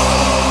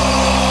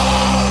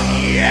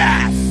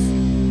 Yes.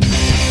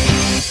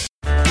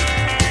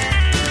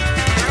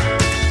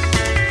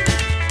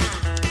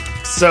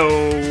 So,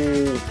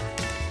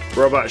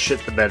 Robot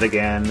shit the bed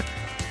again.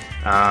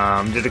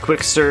 Did a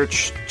quick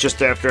search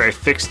just after I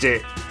fixed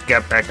it,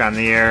 got back on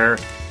the air.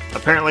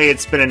 Apparently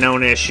it's been a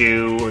known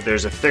issue.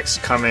 There's a fix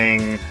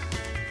coming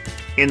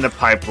in the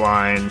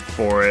pipeline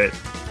for it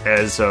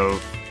as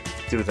of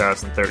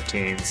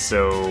 2013,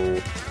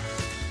 so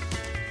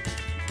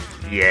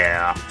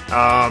yeah.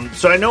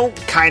 So I know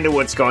kind of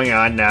what's going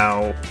on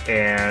now,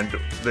 and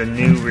the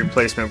new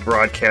replacement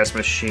broadcast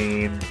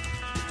machine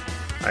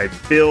I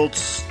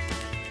built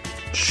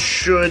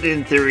should,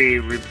 in theory,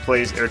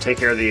 replace or take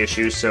care of the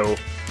issue. So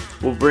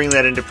we'll bring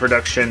that into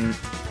production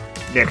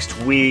next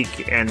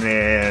week, and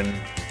then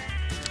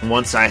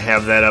once I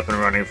have that up and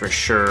running for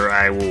sure,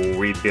 I will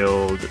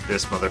rebuild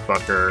this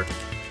motherfucker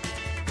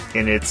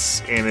in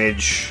its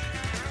image,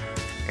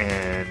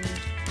 and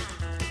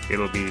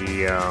it'll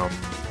be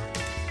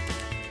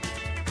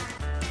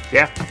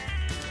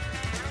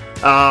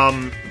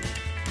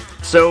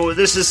so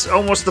this is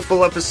almost the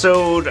full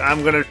episode.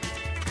 I'm gonna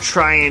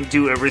try and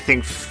do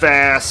everything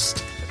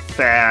fast,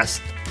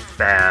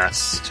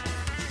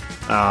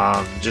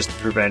 just to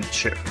prevent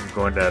shit from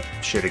going to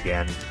shit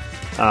again.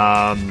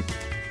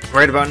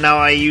 Right about now,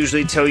 I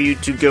usually tell you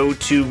to go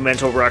to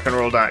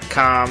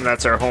mentalrockandroll.com.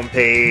 That's our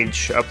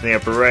homepage. Up in the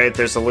upper right,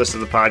 there's a list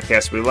of the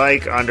podcasts we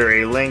like under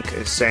a link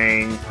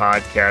saying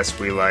podcasts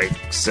we like.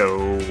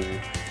 So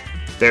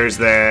there's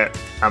that.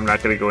 I'm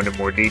not going to go into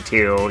more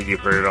detail. You've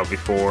heard it all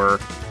before.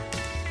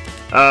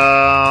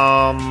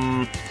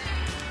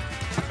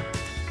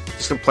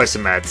 Just going to play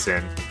some Mad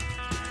Sin,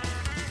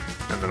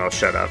 and then I'll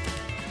shut up.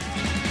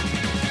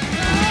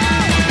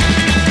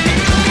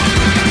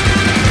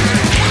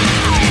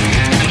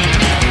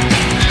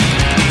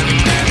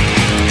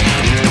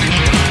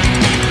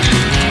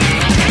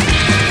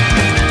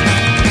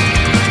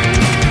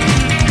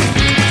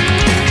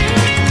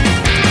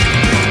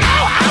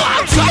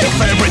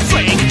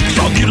 Everything,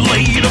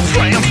 calculated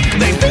friends.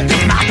 They think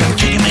I'm not gonna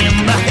kick him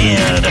in the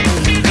head.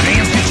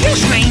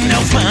 Institution ain't no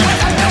fun.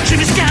 Now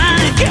Jimmy's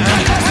got a gun,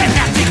 and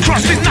that he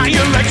crosses now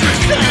your electric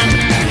sun.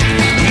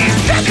 He's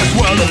fat 'cause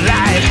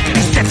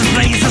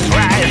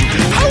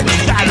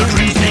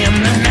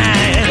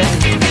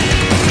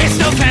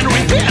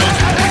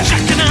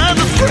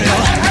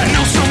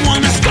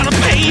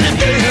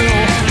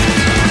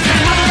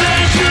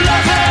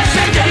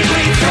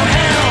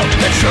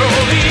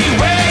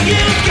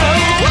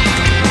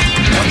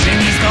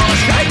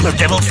yellow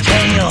devil's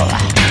tail.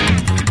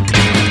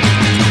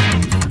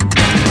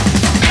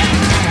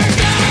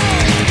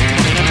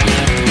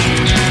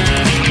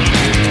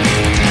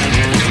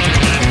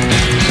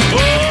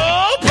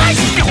 Oh, price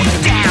is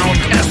going down,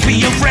 and a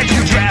sea of red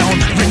to drown.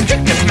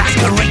 Vindictive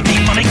masquerade,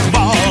 demonic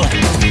ball.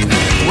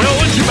 Well,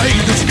 when you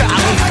made the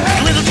scholars,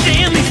 little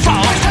Jimmy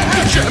falls.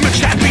 The German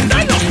champion,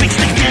 I know speaks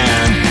the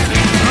gun.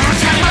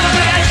 Tell mother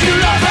that you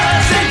love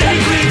us and they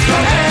bleed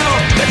from hell.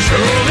 That's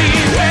surely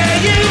where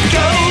you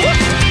go.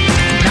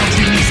 Now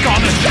Jimmy's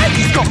gonna shake,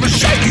 he's gonna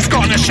shake, he's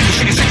gonna shake,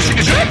 shake, shake,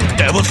 shake, shake.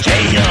 Devil's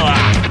tail.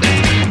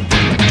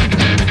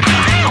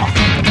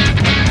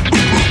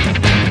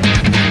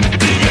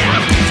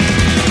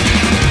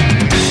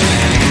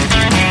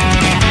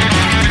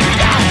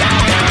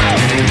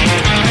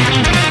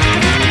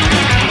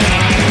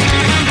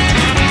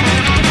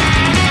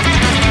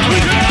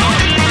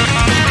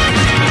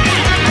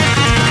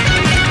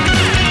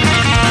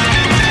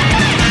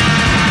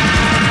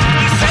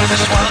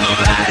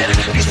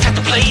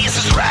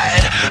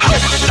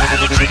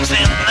 Drinks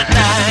in the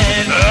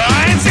night.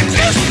 It's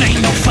exist,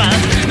 ain't no fun.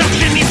 Now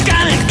Jimmy's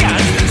got a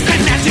gun.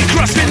 Fanatic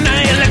crossing the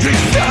electric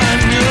sun.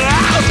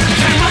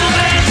 Time on the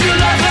land to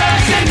love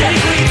us and they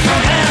bleed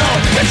from hell.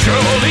 That's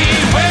surely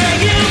where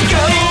you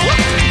go.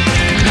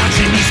 Now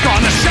Jimmy's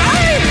gonna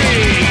shake.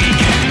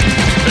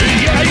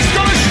 Yeah, he's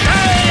gonna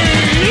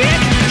shake.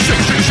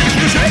 Shake, shake, shake,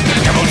 shake, shake. The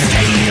devil's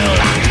tail.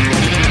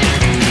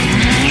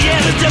 Yeah,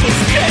 the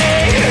devil's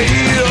tail.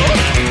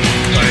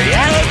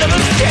 Yeah, the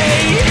devil's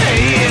tail.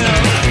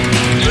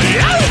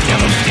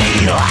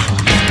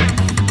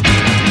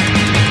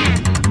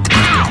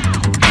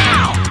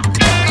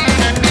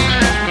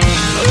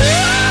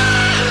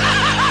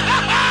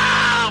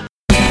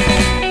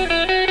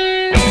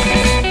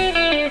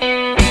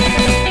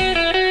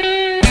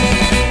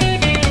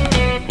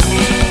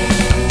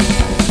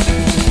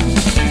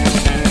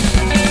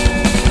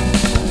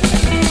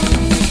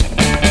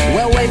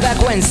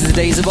 Since the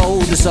days of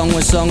old, the song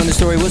was sung and the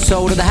story was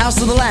told of the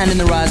house of the land and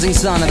the rising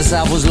sun, of the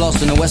south was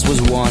lost and the west was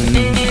won.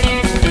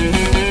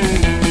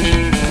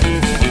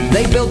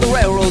 They built the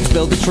railroads,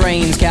 built the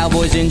trains,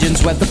 cowboys, engines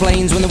swept the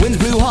plains when the winds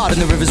blew hard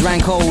and the rivers ran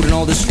cold and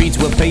all the streets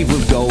were paved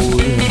with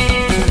gold.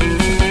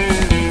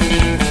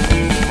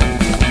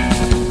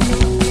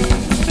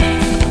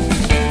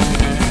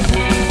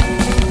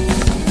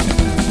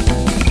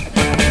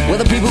 Well,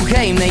 the people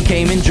came, they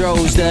came in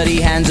droves, dirty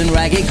hands and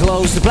ragged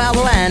clothes, to plow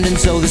the land and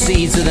sow the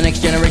seeds so the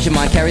next generation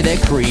might carry their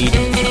creed.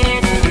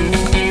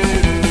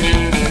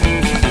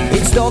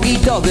 It's dog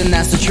eat dog and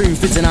that's the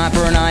truth. It's an eye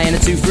for an eye and a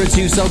tooth for a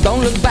tooth. So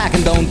don't look back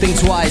and don't think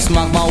twice.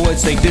 Mark my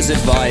words, take this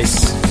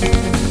advice.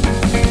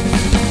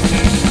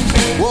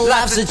 Well,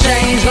 life's a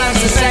change,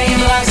 life's the same,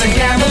 life's a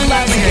gamble,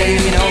 life's a game.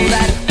 You know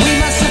that we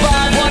must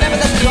survive whatever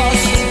the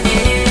cost.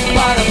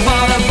 By the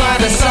Father, by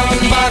the Son,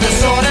 by the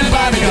sword and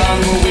by the gun.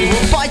 Well, we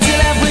will fight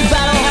till every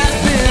battle has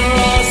been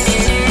lost.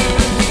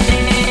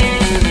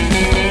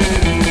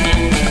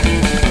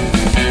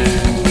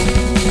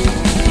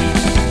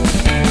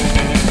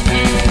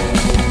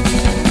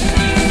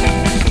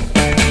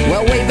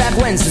 Well, way back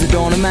when, since the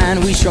dawn of man,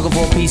 we struggle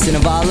for peace in a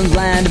violent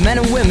land. Men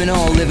and women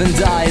all live and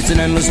die. It's an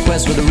endless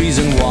quest for the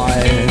reason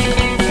why.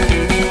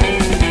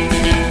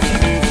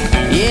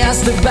 Yeah, I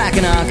stood back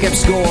and I kept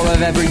score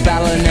of every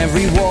battle and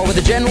every war, where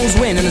the generals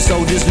win and the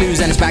soldiers lose,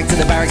 and it's back to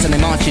the barracks and they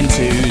march in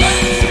twos.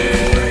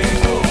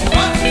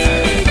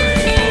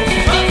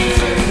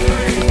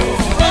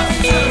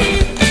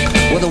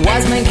 Well, the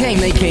wise men came,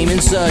 they came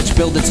in search,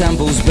 build the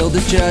temples, build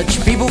the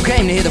church. People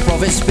came to hear the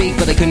prophets speak,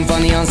 but they couldn't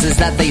find the answers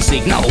that they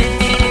seek. No.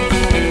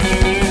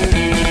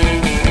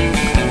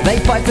 They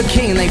fight for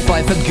king and they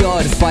fight for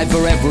God, fight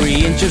for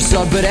every inch of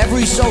sod, but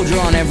every soldier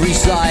on every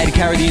side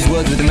carried these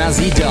words with him as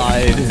he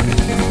died.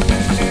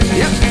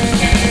 Yep.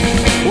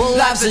 Well,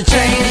 life's a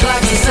change,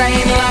 life's the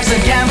same, life's a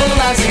gamble,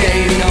 life's a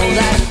game. You know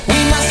that we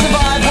must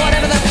survive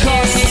whatever the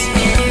cost.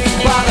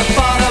 By the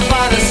Father,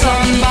 by the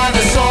Son, by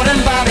the sword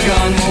and by the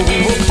gun. Well,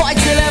 we will fight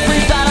till every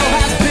battle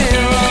has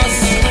been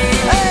lost.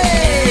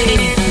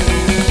 Hey!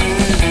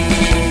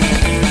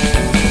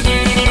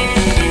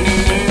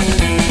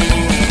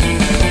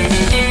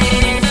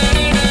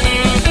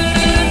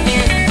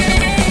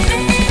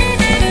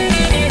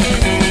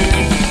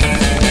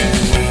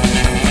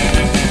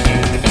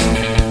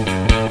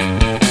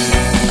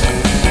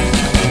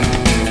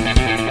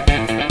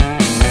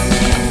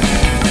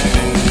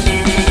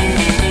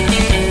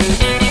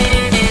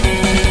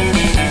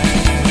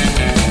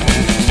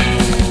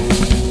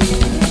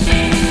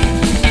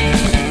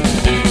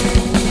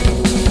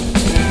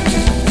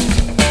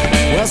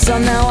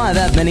 Son, now I've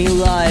had many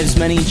lives,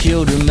 many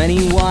children,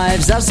 many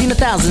wives. I've seen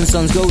 1,000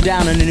 suns go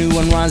down and a new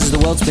one rises as the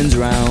world spins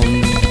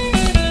round.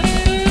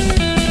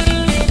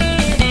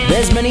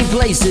 There's many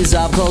places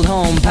I've called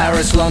home,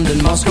 Paris,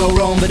 London, Moscow,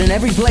 Rome, but in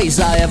every place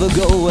I ever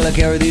go, well, I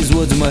carry these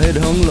words with my head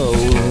hung low.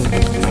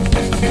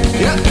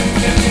 Yep.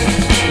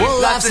 Well,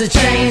 life's a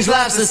change,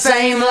 life's the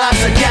same,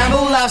 life's a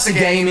gamble, life's a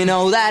game. You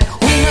know that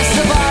we must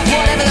survive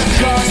whatever the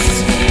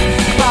cost.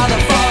 By the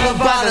Father, love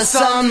by the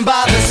sun,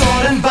 by the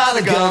sword and by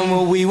the gun.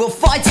 Well, we will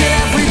fight till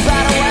every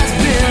battle has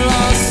been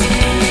lost.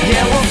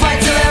 Yeah, we'll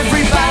fight till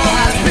every battle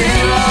has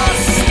been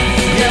lost.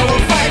 Yeah,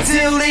 we'll fight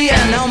till the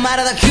end, no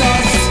matter the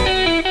cost.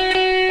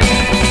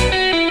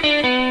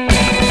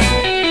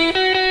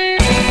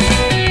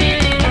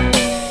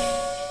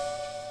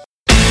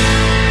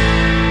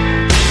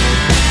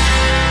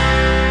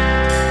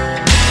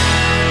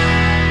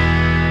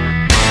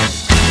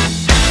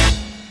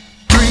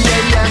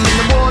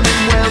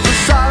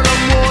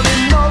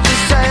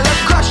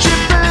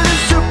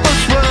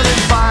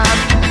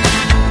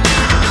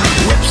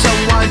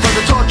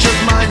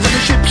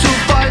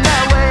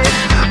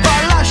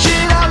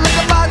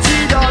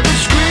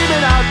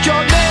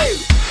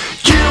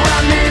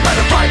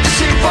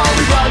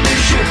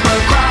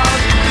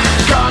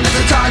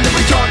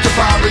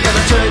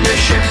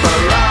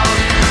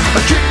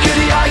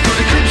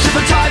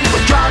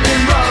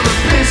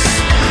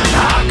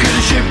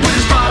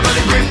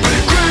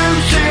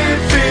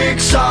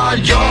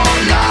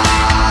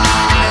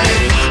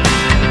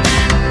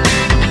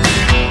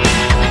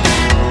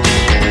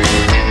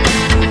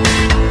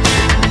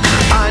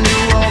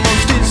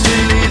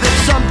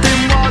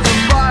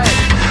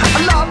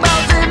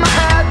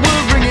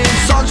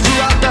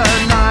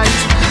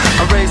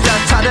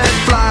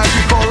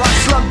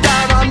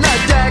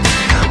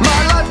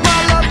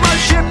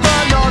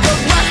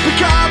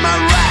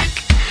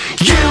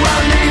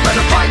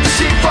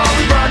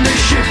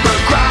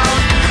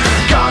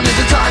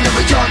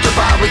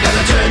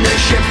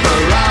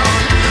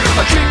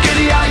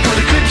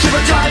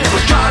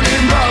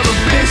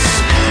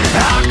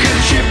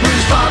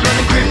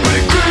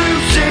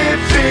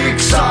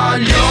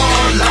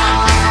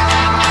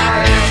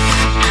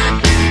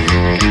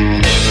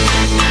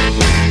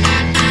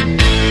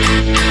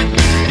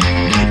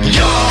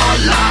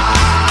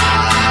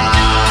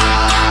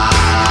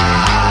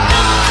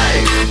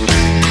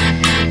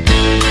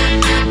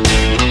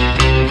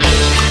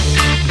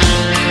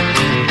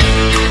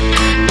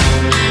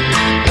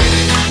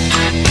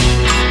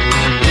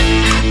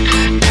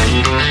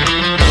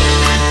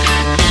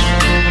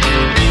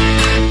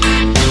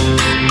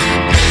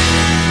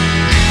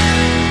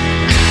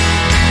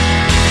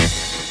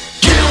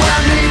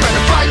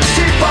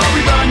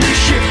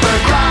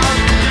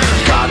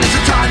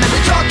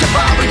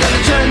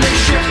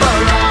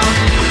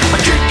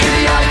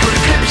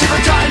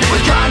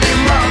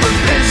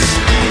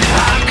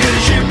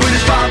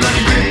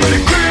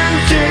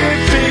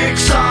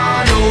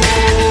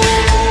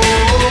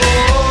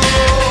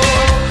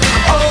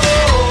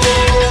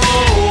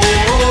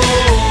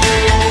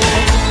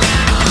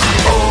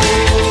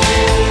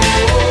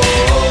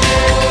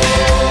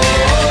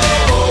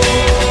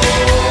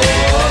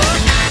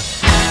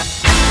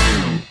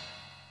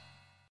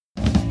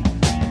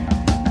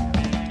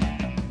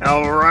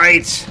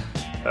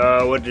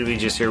 What did we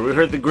just hear? We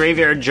heard the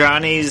Graveyard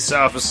Johnnies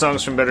off of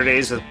Songs from Better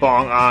Days with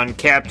Bong on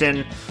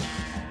Captain.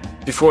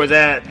 Before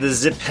that, the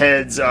Zip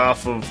Heads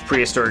off of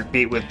Prehistoric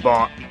Beat with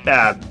Back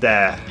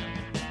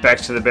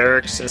to the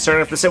Barracks. And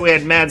starting off the set, we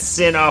had Mad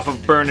Sin off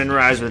of Burn and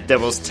Rise with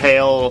Devil's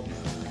Tail.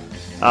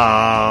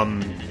 That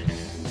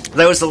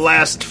was the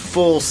last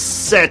full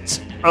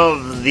set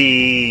of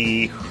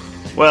the...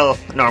 Well,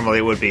 normally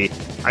it would be.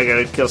 I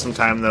gotta kill some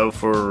time, though,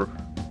 for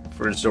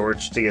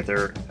Zorch to get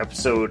their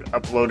episode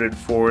uploaded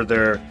for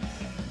their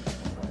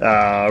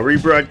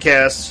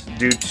rebroadcast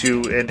due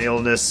to an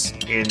illness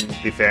in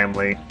the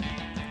family.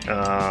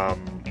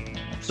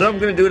 So I'm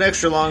going to do an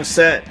extra long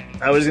set.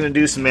 I was going to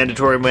do some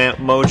Mandatory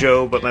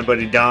Mojo, but my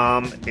buddy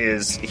Dom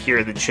is here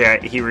in the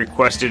chat. He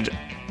requested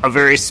a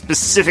very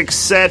specific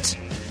set.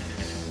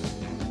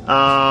 So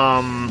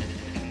I'm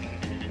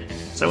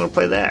going to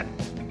play that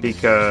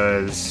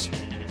because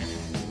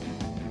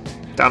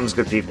Dom's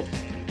good people.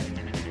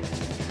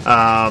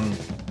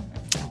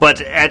 But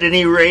at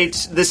any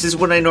rate, this is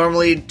when I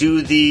normally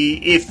do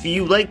if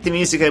you like the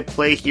music I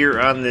play here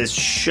on this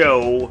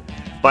show,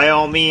 by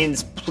all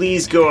means,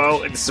 please go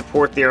out and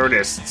support the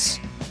artists.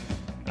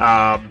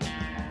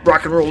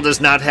 Rock and roll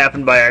does not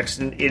happen by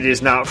accident. It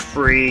is not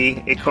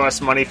free. It costs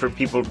money for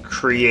people to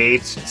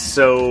create.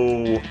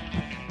 So,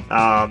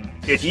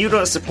 if you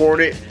don't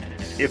support it,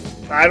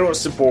 if I don't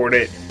support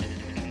it,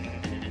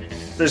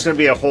 there's going to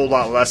be a whole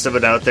lot less of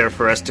it out there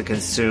for us to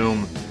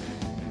consume.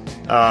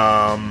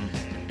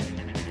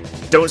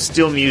 Don't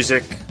steal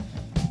music.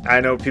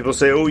 I know people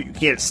say, oh, you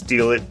can't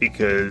steal it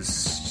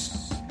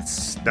because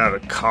it's not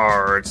a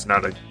car, it's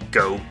not a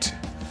goat.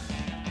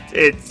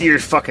 You're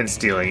fucking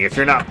stealing. If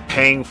you're not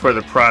paying for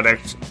the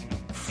product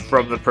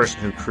from the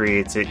person who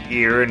creates it,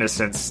 you're in a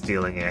sense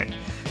stealing it.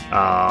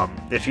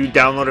 If you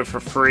download it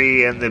for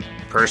free and the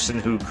person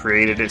who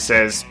created it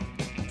says,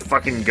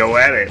 fucking go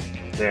at it,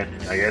 then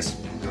I guess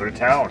go to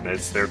town.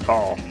 It's their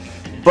call.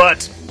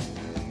 But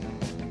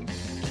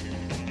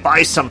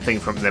buy something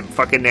from them.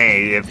 Fucking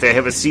A. If they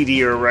have a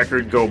CD or a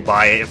record, go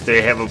buy it. If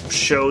they have a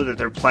show that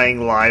they're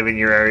playing live in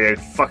your area,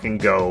 fucking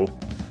go.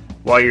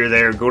 While you're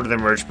there, go to the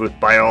merch booth,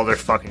 buy all their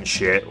fucking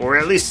shit. Or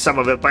at least some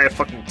of it. Buy a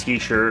fucking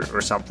t-shirt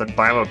or something.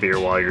 Buy them a beer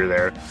while you're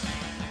there.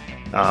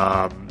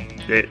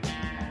 It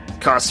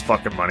costs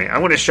fucking money. I'm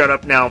going to shut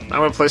up now. I'm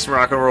going to play some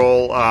rock and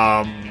roll.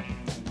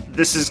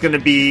 This is going to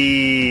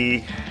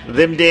be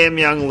Them Damn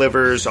Young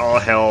Livers, All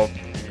Hell,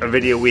 a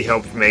video we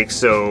helped make,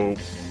 so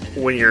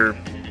when you're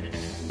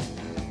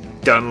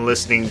done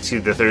listening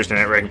to the Thursday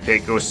Night Wrecking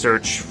Pit, go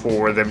search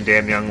for Them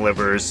Damn Young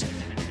Livers,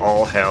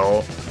 All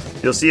Hell.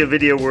 You'll see a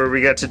video where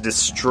we got to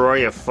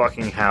destroy a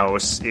fucking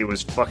house. It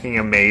was fucking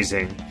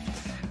amazing.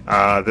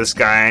 This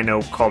guy I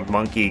know called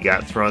Monkey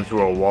got thrown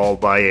through a wall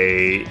by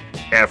a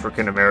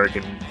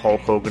African-American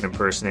Hulk Hogan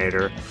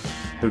impersonator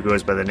who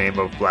goes by the name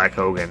of Black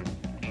Hogan.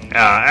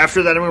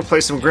 After that, I'm going to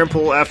play some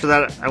Grimple. After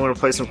that, I'm going to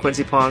play some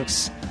Quincy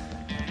Punks.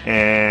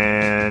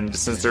 And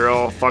since they're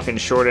all fucking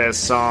short-ass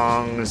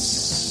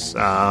songs,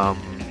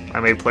 I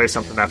may play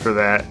something after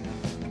that.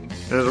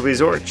 And it'll be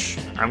Zorch.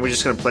 I'm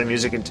just going to play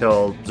music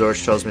until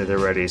Zorch tells me they're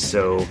ready.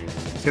 So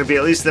it's going to be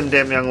at least Them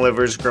Damn Young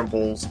Livers,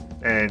 Grimples,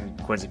 and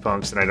Quincy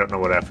Punks, and I don't know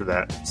what after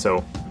that.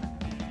 So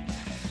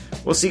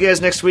we'll see you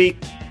guys next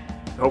week.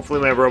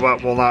 Hopefully my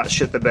robot will not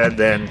shit the bed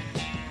then.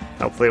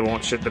 Hopefully it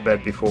won't shit the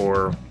bed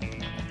before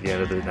the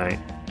end of the night.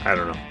 I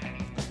don't know.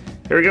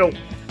 Here we go.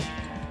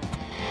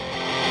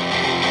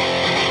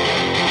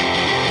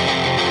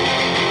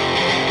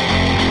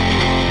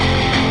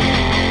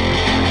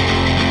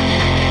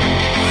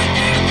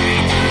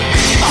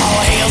 All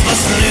hell's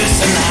bustin' loose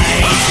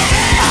tonight.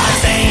 I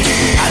think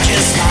I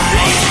just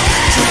might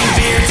drink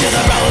beer till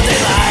the broad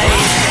daylight.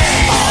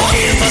 All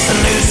hell's bustin'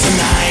 loose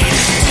tonight.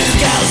 Two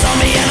gals on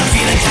me and I'm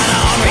feeling kinda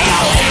hungry.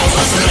 All hell's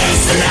bustin'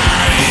 loose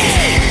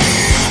tonight.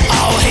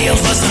 All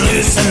hell's bustin'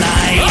 loose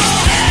tonight.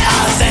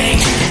 I think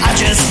I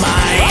just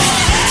might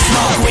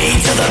smoke weed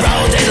till the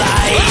broad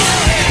daylight.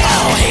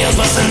 All hell's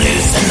bustin'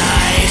 loose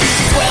tonight.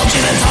 12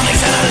 gin and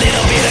tonics and a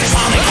little bit of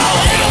tonic.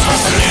 All hell's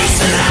bustin' loose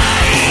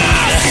tonight.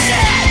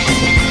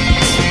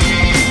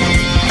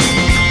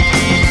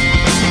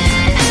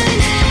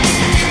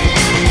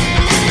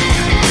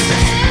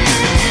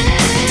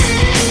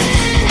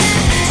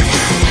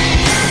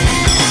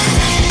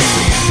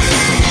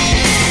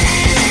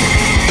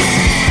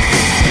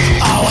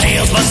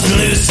 Bustin'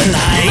 loose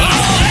tonight.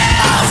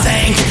 I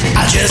think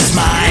I just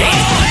might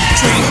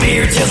drink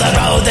beer till the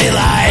broad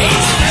daylight.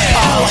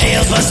 All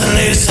hell's bustin'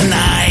 loose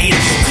tonight.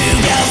 Two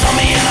gals on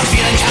me and I'm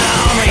feeling kinda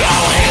hungry.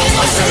 All hell's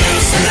bustin'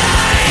 loose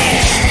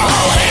tonight.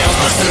 All hell's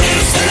bustin'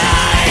 loose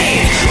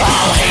tonight.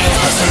 All hell's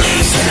bustin'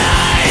 loose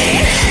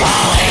tonight.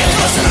 All hell's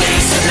bustin'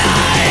 loose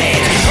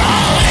tonight.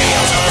 All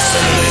hell's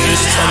bustin'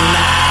 loose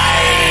tonight.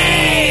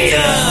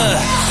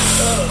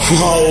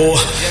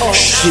 Oh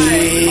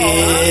shit.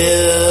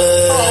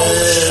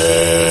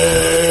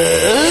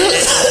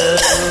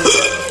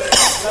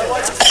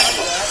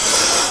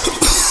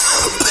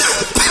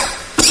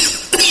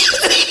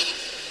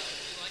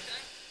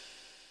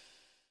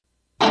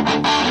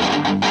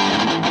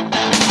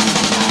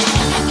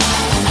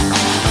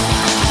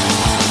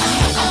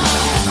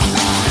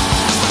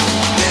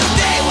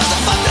 Today was a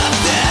fucked up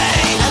day.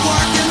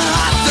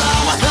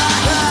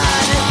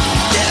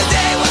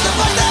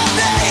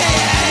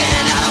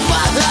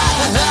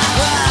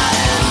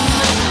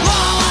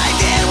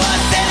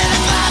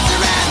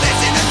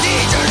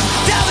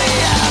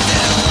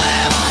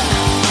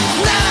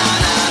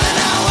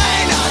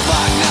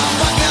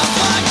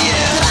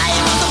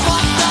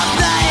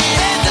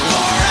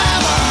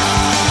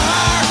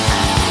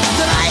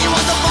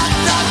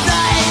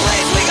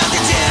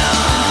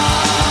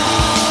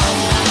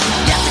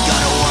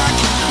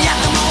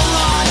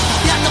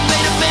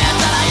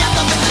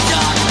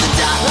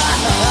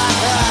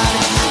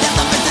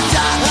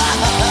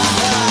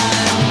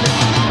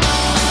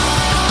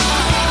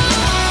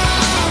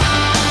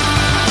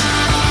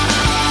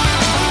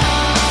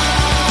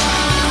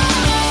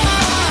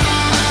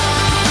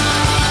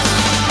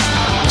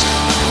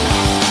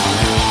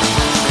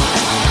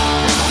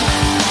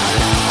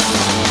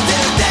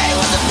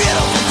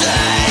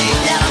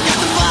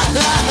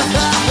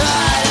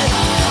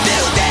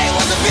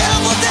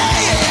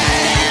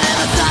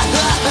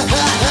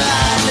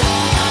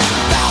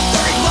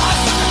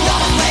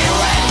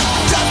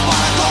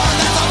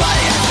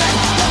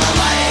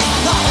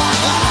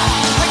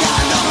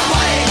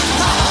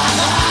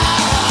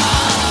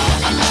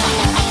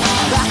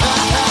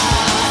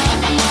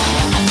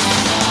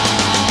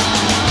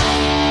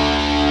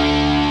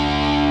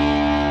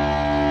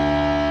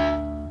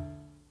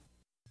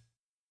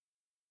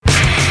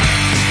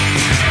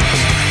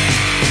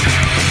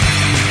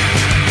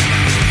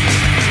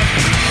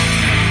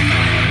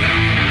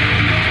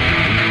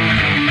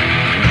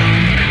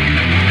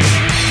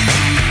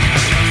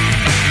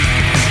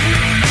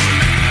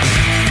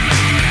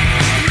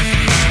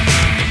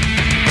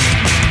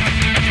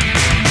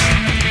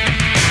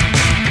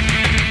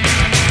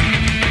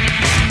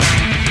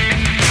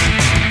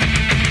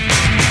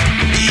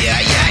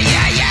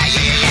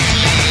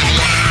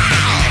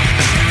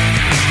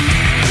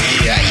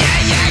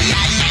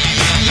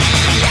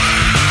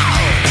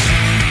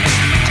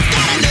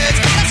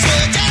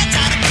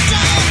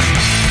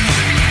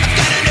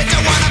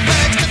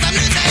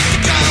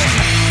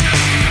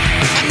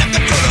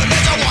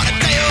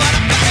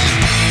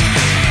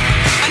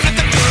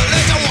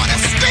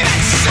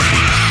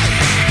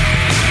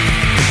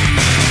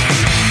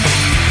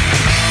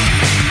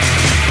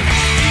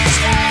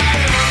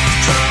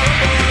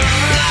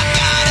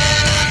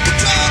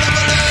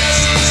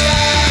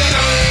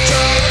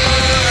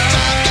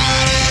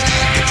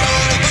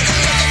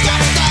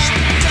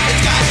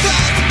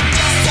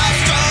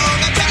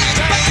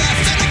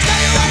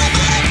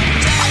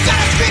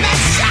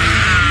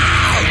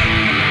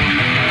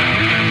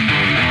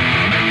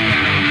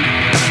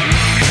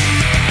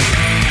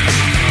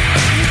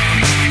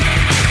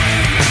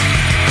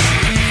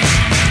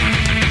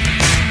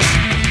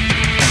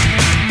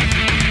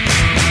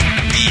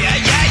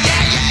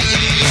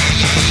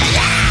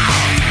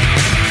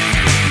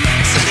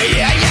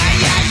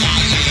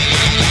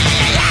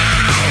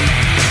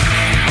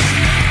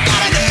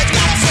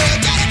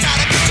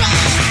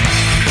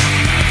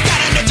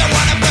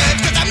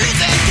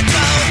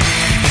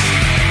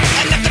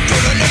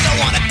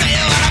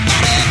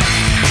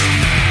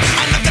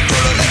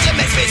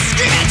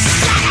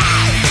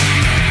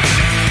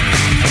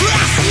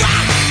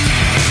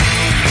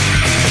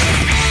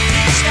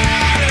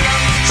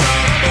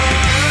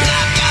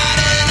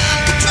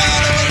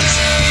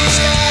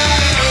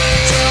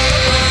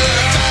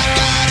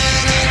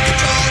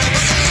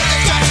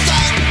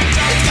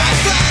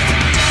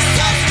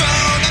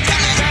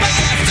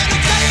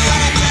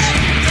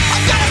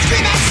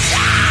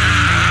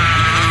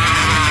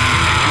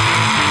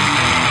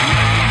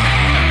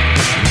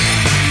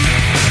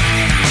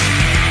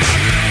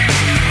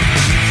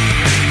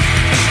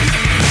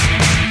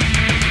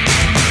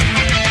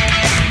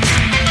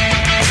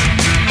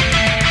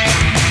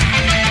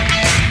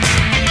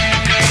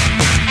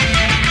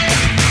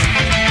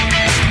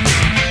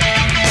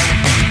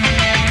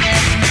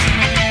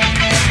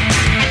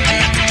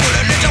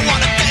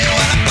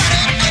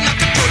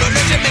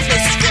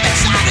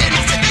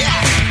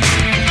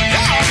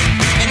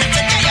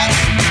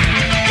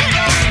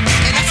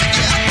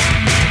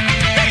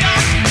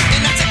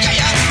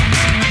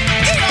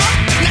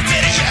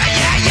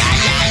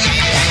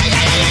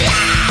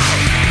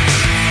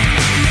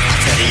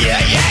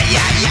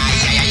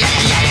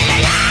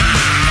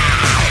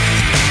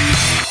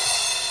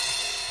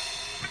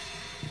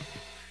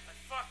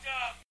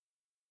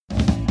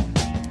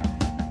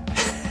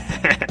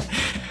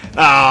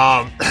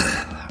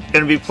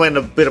 Gonna be playing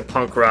a bit of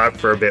punk rock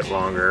for a bit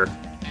longer.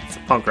 It's a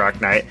punk rock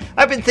night.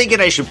 I've been thinking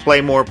I should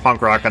play more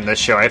punk rock on this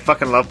show. I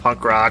fucking love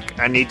punk rock.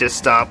 I need to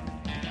stop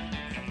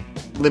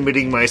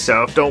limiting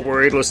myself. Don't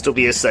worry, it'll still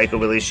be a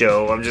Psychobilly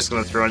show. I'm just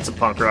gonna throw in some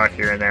punk rock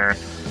here and there.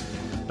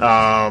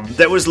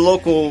 That was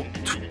local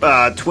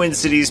Twin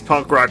Cities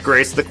punk rock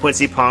greats, the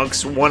Quincy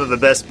Punks, one of the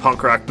best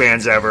punk rock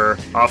bands ever,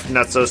 off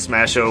Nutso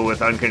Smasho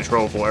with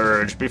Uncontrollable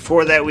Urge.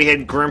 Before that, we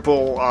had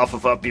Grimple off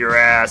of Up Your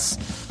Ass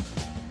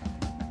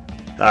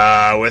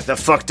with A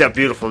Fucked Up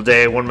Beautiful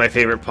Day, one of my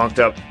favorite punk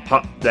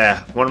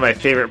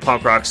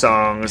rock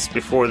songs.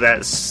 Before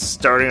that,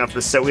 starting off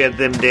the set, we had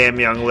Them Damn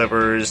Young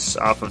Livers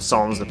off of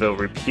Psalms of Ill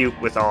Repute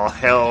with All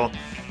Hell.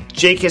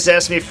 Jake has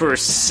asked me for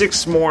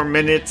 6 more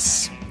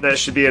minutes. That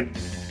should be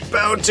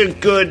about a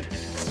good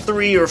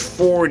 3 or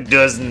 4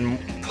 dozen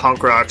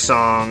punk rock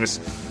songs.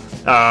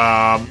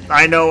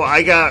 I know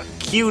I got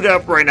queued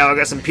up right now. I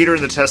got some Peter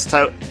and the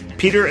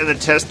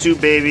Test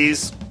Tube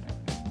Babies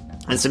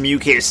and some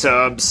UK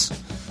subs.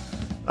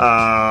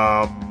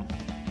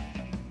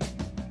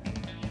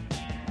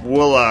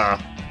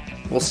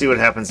 We'll see what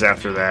happens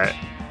after that.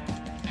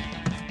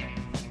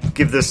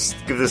 Give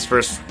this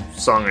first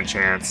song a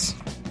chance.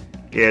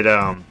 It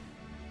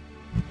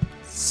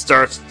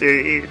starts.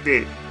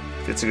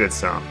 It's a good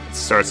song. It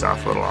starts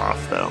off a little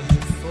off though.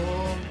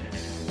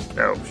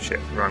 Oh shit!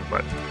 Wrong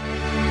button.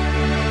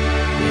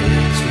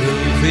 It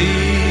will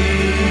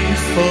be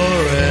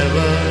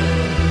forever,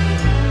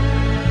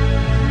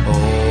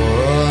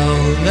 or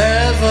I'll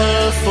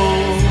never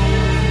fall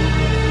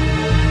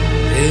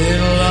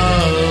in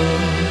love.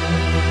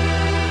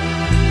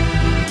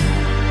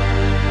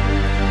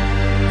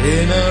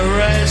 In a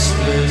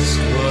restless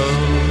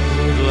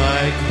world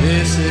like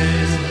this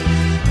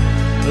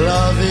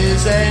love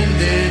is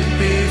ended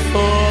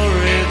before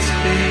it's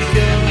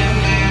begun,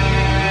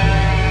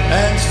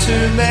 and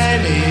too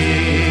many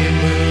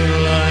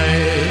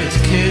moonlight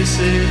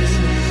kisses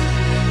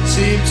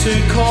seem to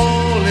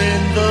call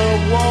in the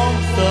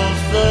warmth of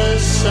the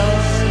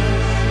sun.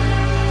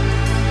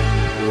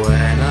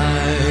 When I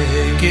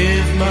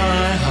give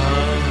my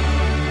heart,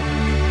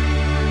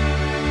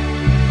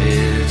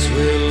 it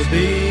will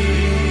be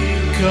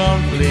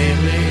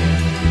completely,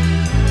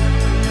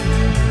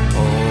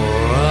 or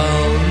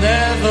I'll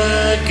never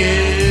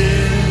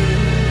give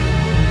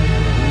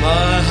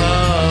my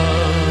heart.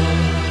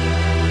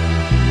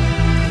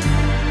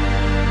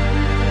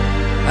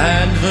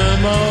 And the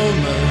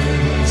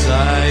moment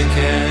I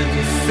can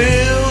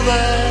feel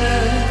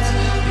that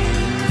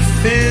you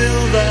feel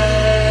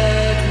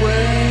that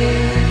way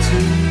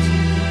too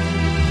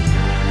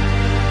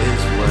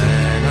is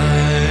when I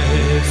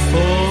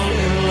fall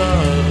in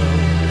love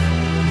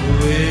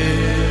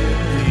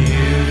with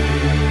you.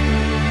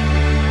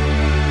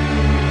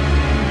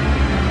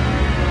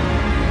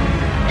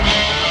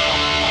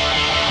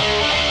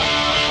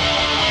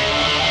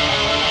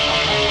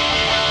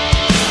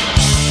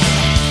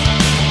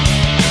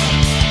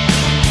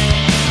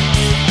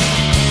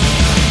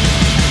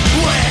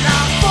 When I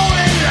fall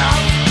in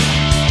love,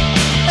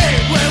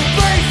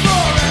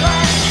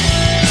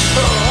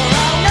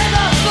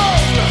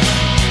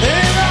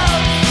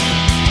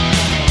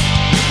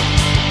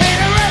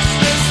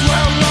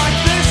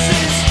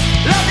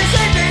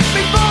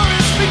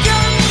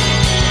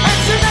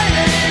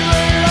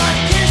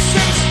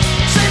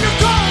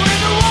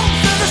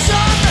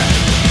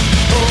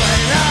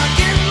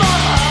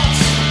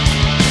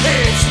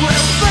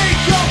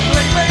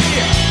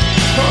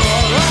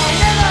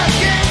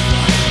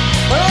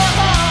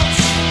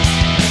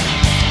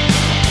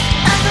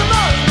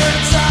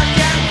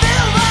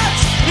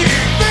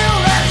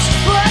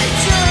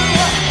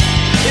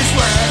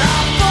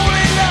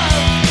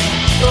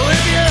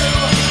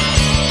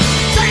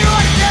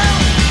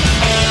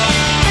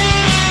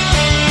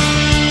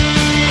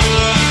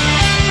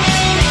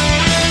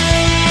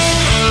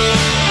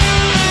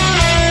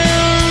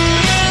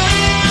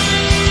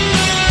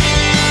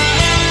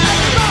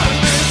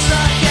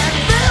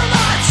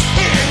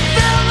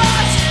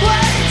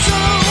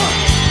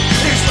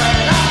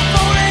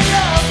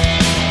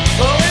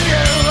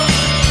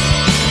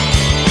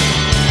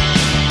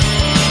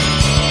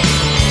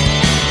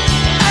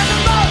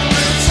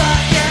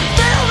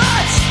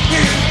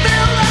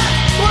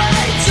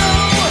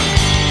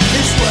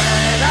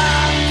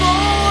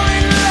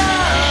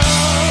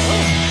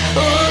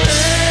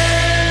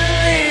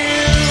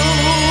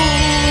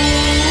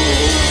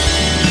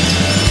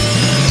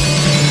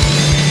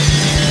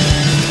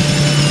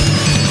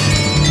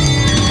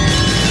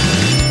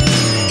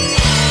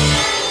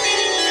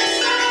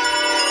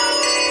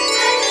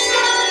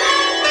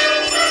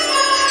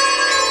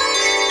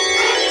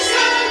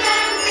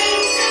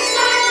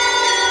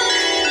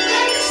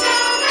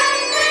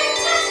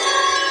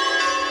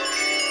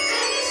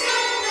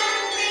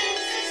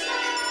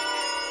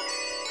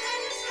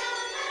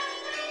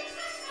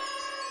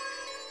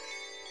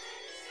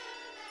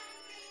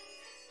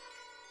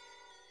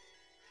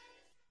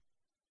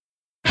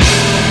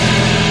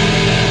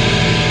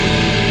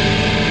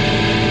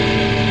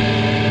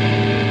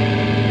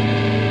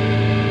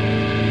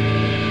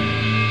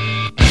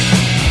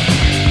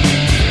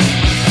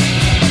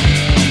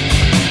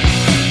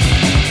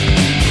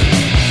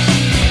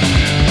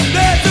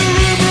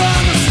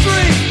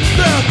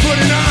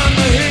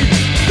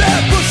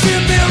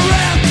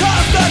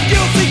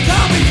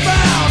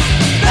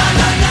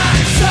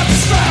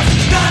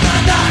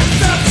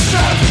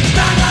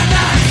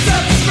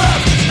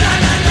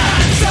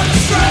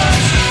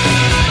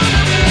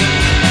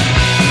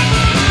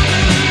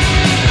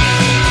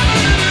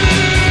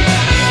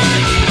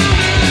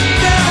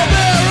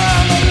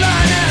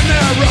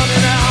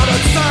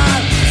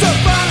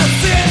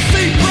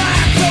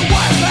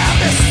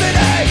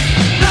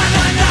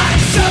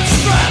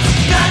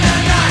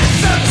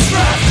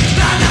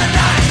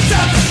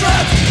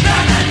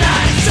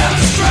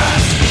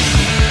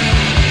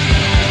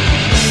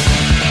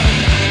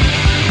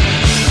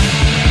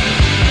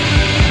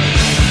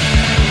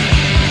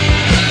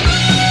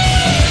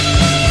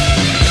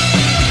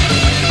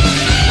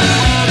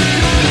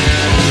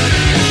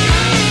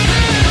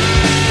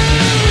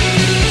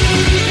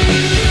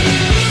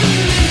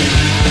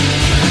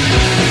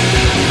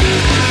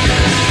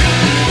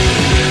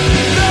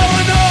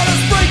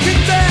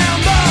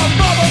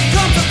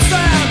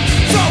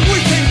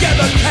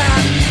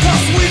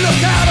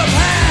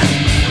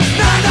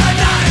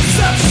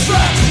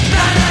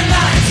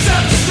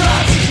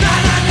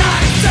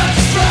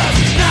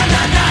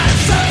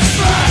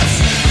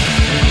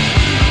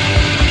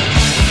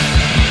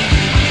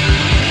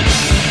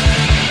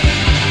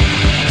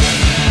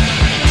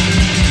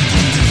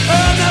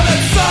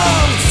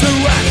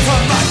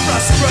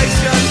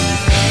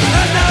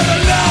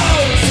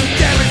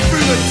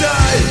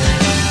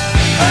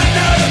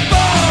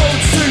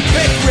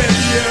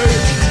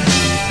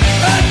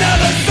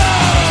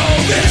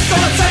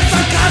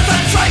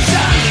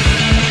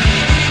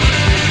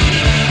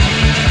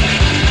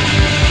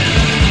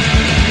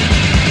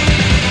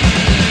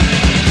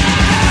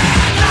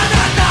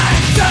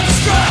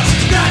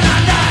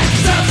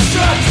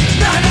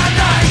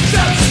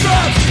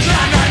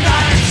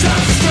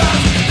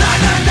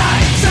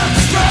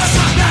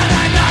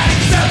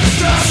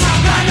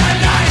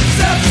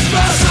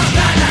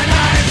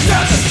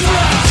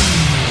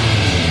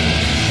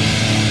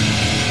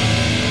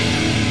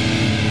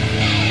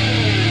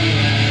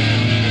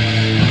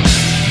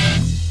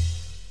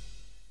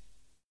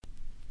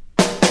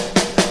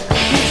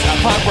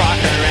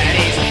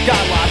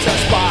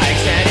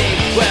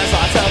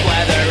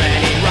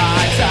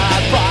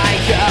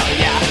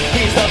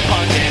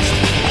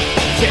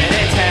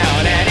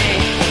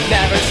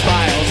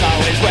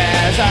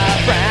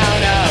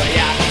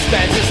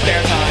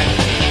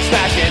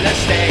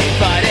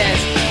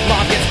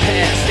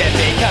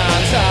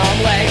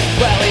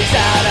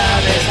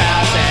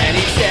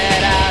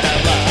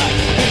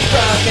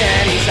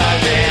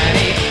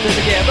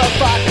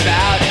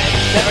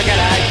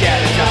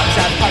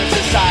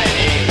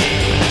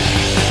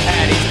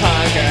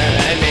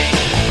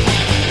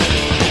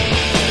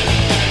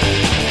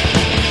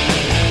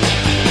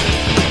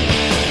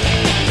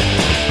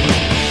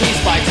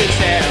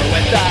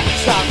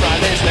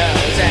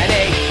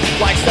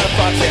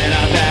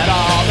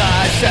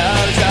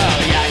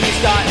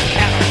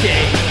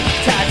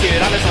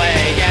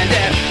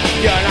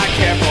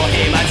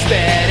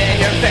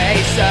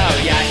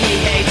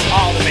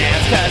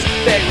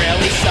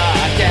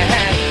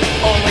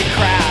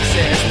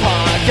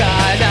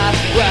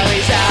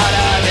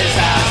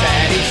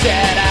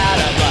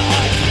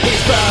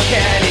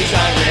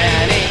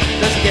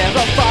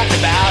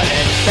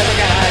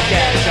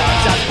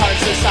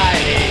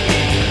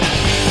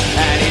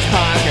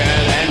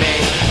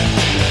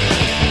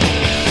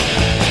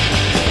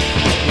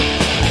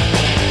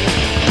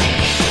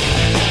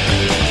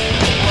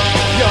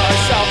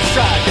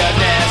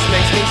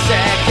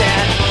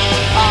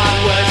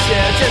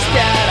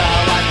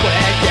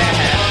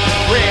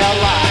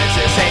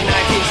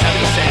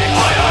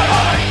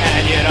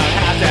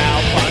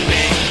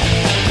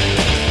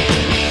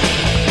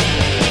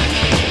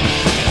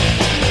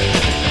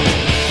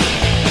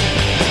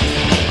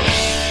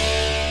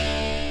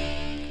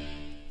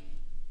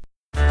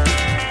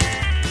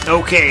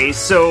 Okay,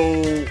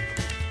 so...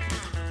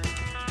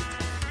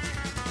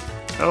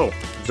 Oh,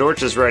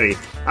 Zorch is ready.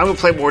 I'm gonna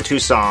play two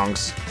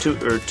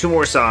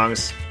more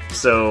songs,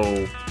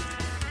 so...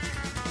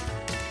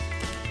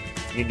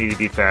 You need to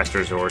be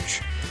faster,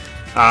 Zorch.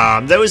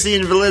 That was the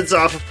Invalids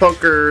off the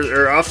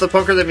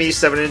Punker Than Me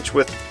 7-inch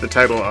with the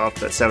title off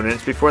that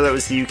 7-inch. Before that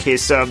was the UK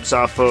Subs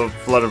off of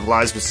Flood of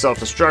Lies with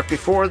Self-Destruct.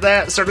 Before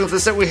that, starting with the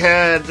set, we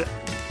had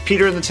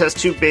Peter and the Test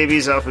Tube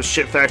Babies off of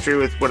Shit Factory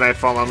with When I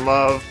Fall in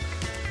Love.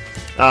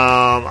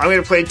 I'm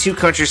going to play 2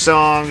 country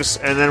songs,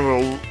 and then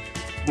we'll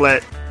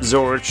let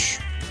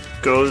Zorch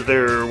go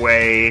their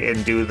way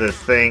and do the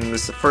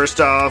things.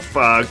 First off,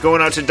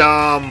 going out to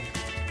Dom,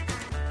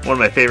 one of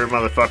my favorite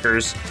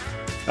motherfuckers.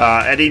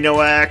 Eddie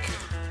Nowak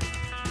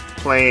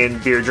playing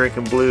Beer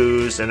Drinking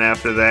Blues, and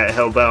after that,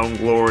 Hellbound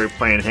Glory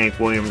playing Hank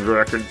Williams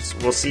records.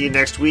 We'll see you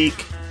next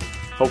week.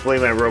 Hopefully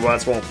my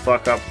robots won't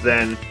fuck up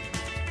then.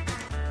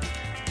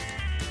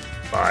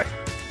 Bye.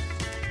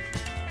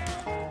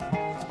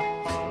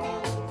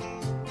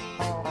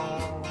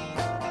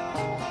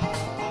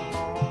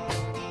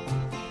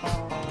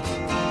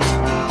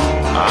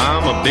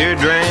 I'm a beer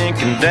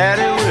drinking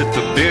daddy with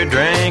the beer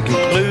drinking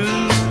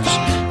blues.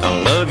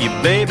 I love you,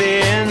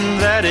 baby,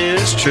 and that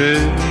is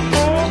true.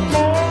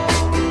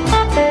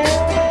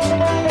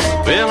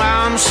 Well,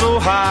 I'm so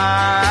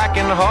high I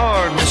can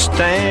hardly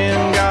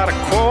stand. Got a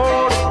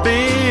quart of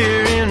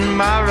beer in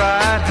my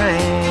right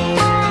hand.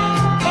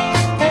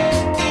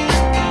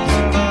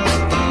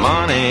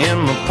 Money in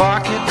my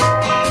pocket,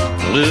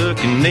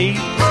 looking neat.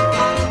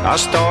 I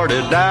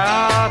started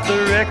out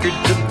the record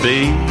to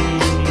be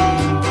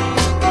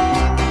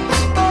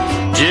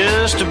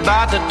just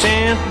about the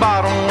 10th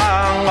bottle.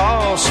 I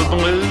lost the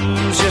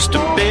blues. Just a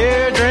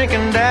beer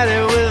drinking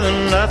daddy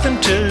with nothing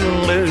to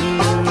lose.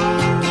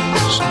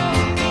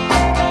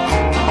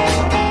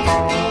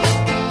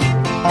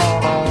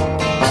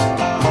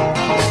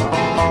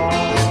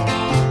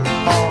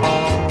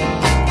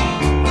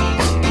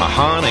 My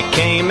honey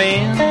came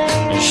in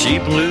and she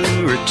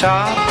blew her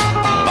top.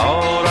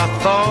 Lord, I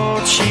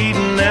thought she'd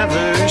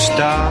never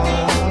stop.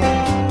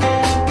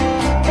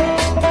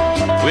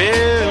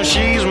 Well,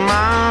 she's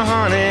my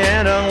honey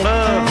and I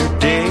love her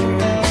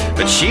dear,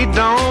 but she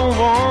don't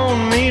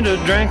want me to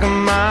drink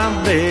my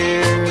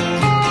beer.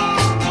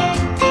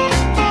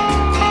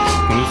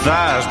 With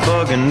eyes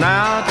bugging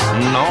out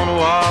and on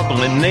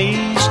wobbly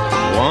knees,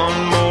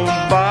 one more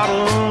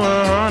bottle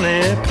of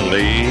honey,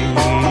 please.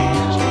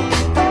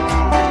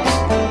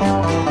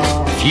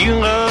 If you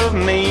love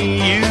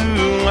me,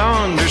 you'll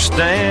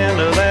understand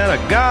that I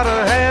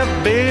gotta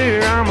have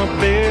beer. I'm a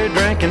beer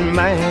drinking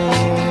man.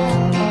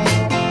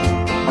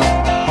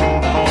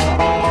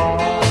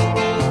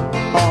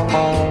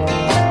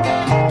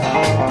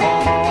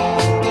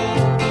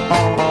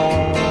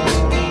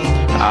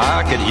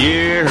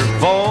 Hear her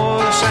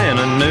voice and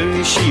I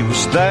knew she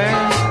was there.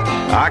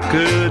 I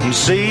couldn't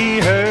see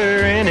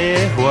her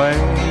anywhere.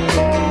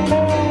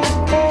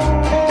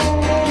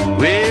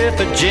 With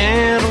a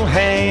gentle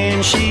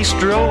hand she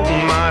stroked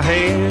my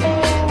head.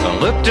 I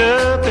looked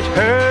up at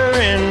her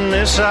and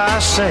this I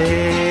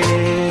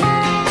said,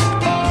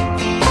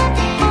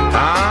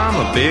 I'm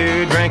a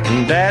beer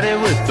drinking daddy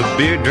with the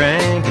beer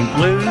drinking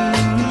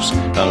blues.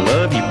 I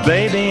love you,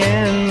 baby,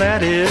 and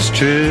that is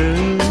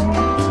true.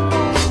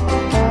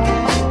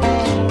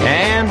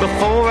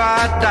 Before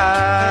I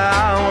die,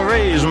 I'll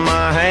raise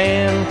my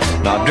hand.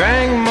 I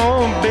drank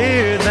more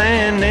beer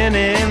than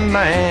any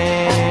man.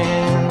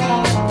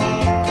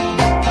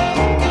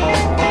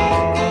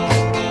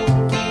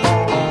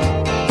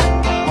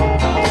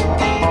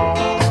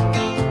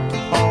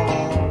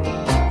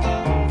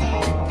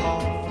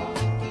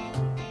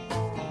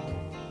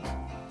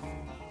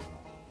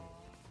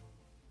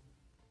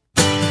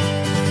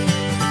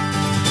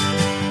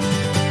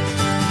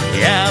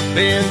 I've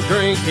been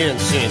drinking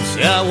since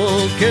I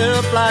woke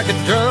up like a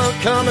drunk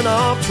coming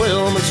off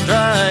 12 months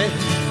dry.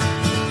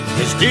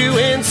 Just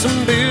doing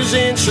some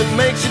boozing sure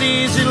makes it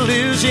easy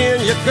losing.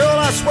 Your girl,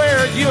 I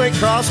swear you ain't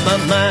crossed my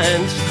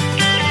mind.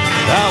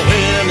 I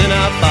went and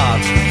I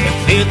bought a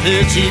fifth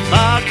of cheap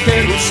vodka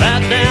and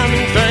sat down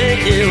and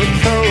drank it with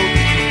Coke.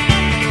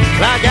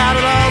 I got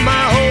it on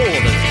my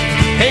old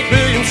Hank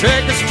Williams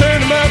records,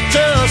 turned them up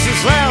just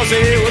as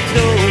lousy with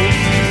gold.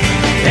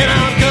 And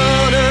I'm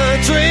gonna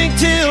drink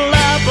till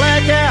I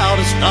black out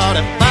and start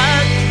a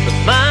fight with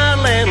my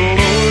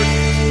landlord.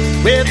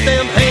 With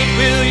them Hank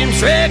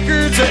Williams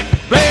records that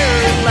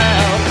blaring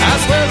loud, I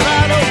swear that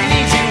I don't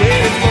need you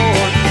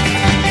anymore.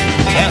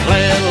 That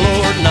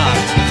landlord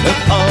knocked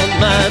upon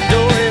my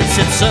door and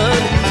said, son,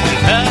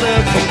 you've had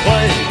a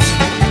complaint.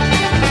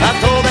 I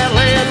told that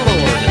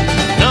landlord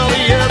and all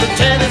the other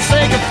tenants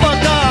they can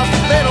fuck off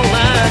if they don't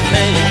like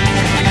me.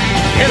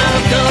 And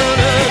I'm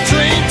gonna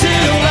drink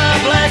till I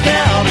black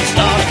out and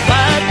start a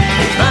fight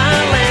with my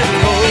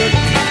landlord.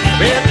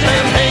 With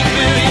them Hank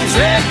Williams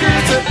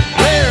records that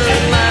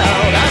blaring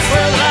loud, I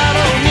swear that I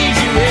don't need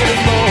you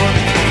anymore.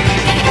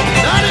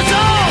 Not at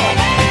all.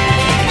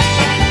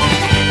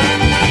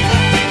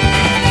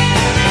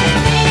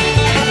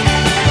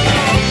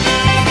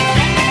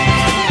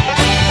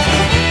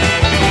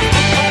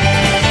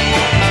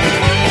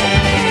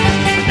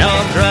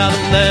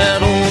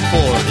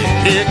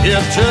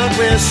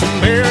 with some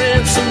beer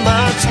and some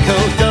Mexico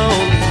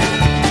Dome.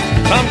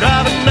 I'm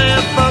driving that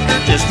fucker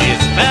just as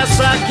fast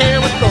as I can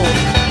with no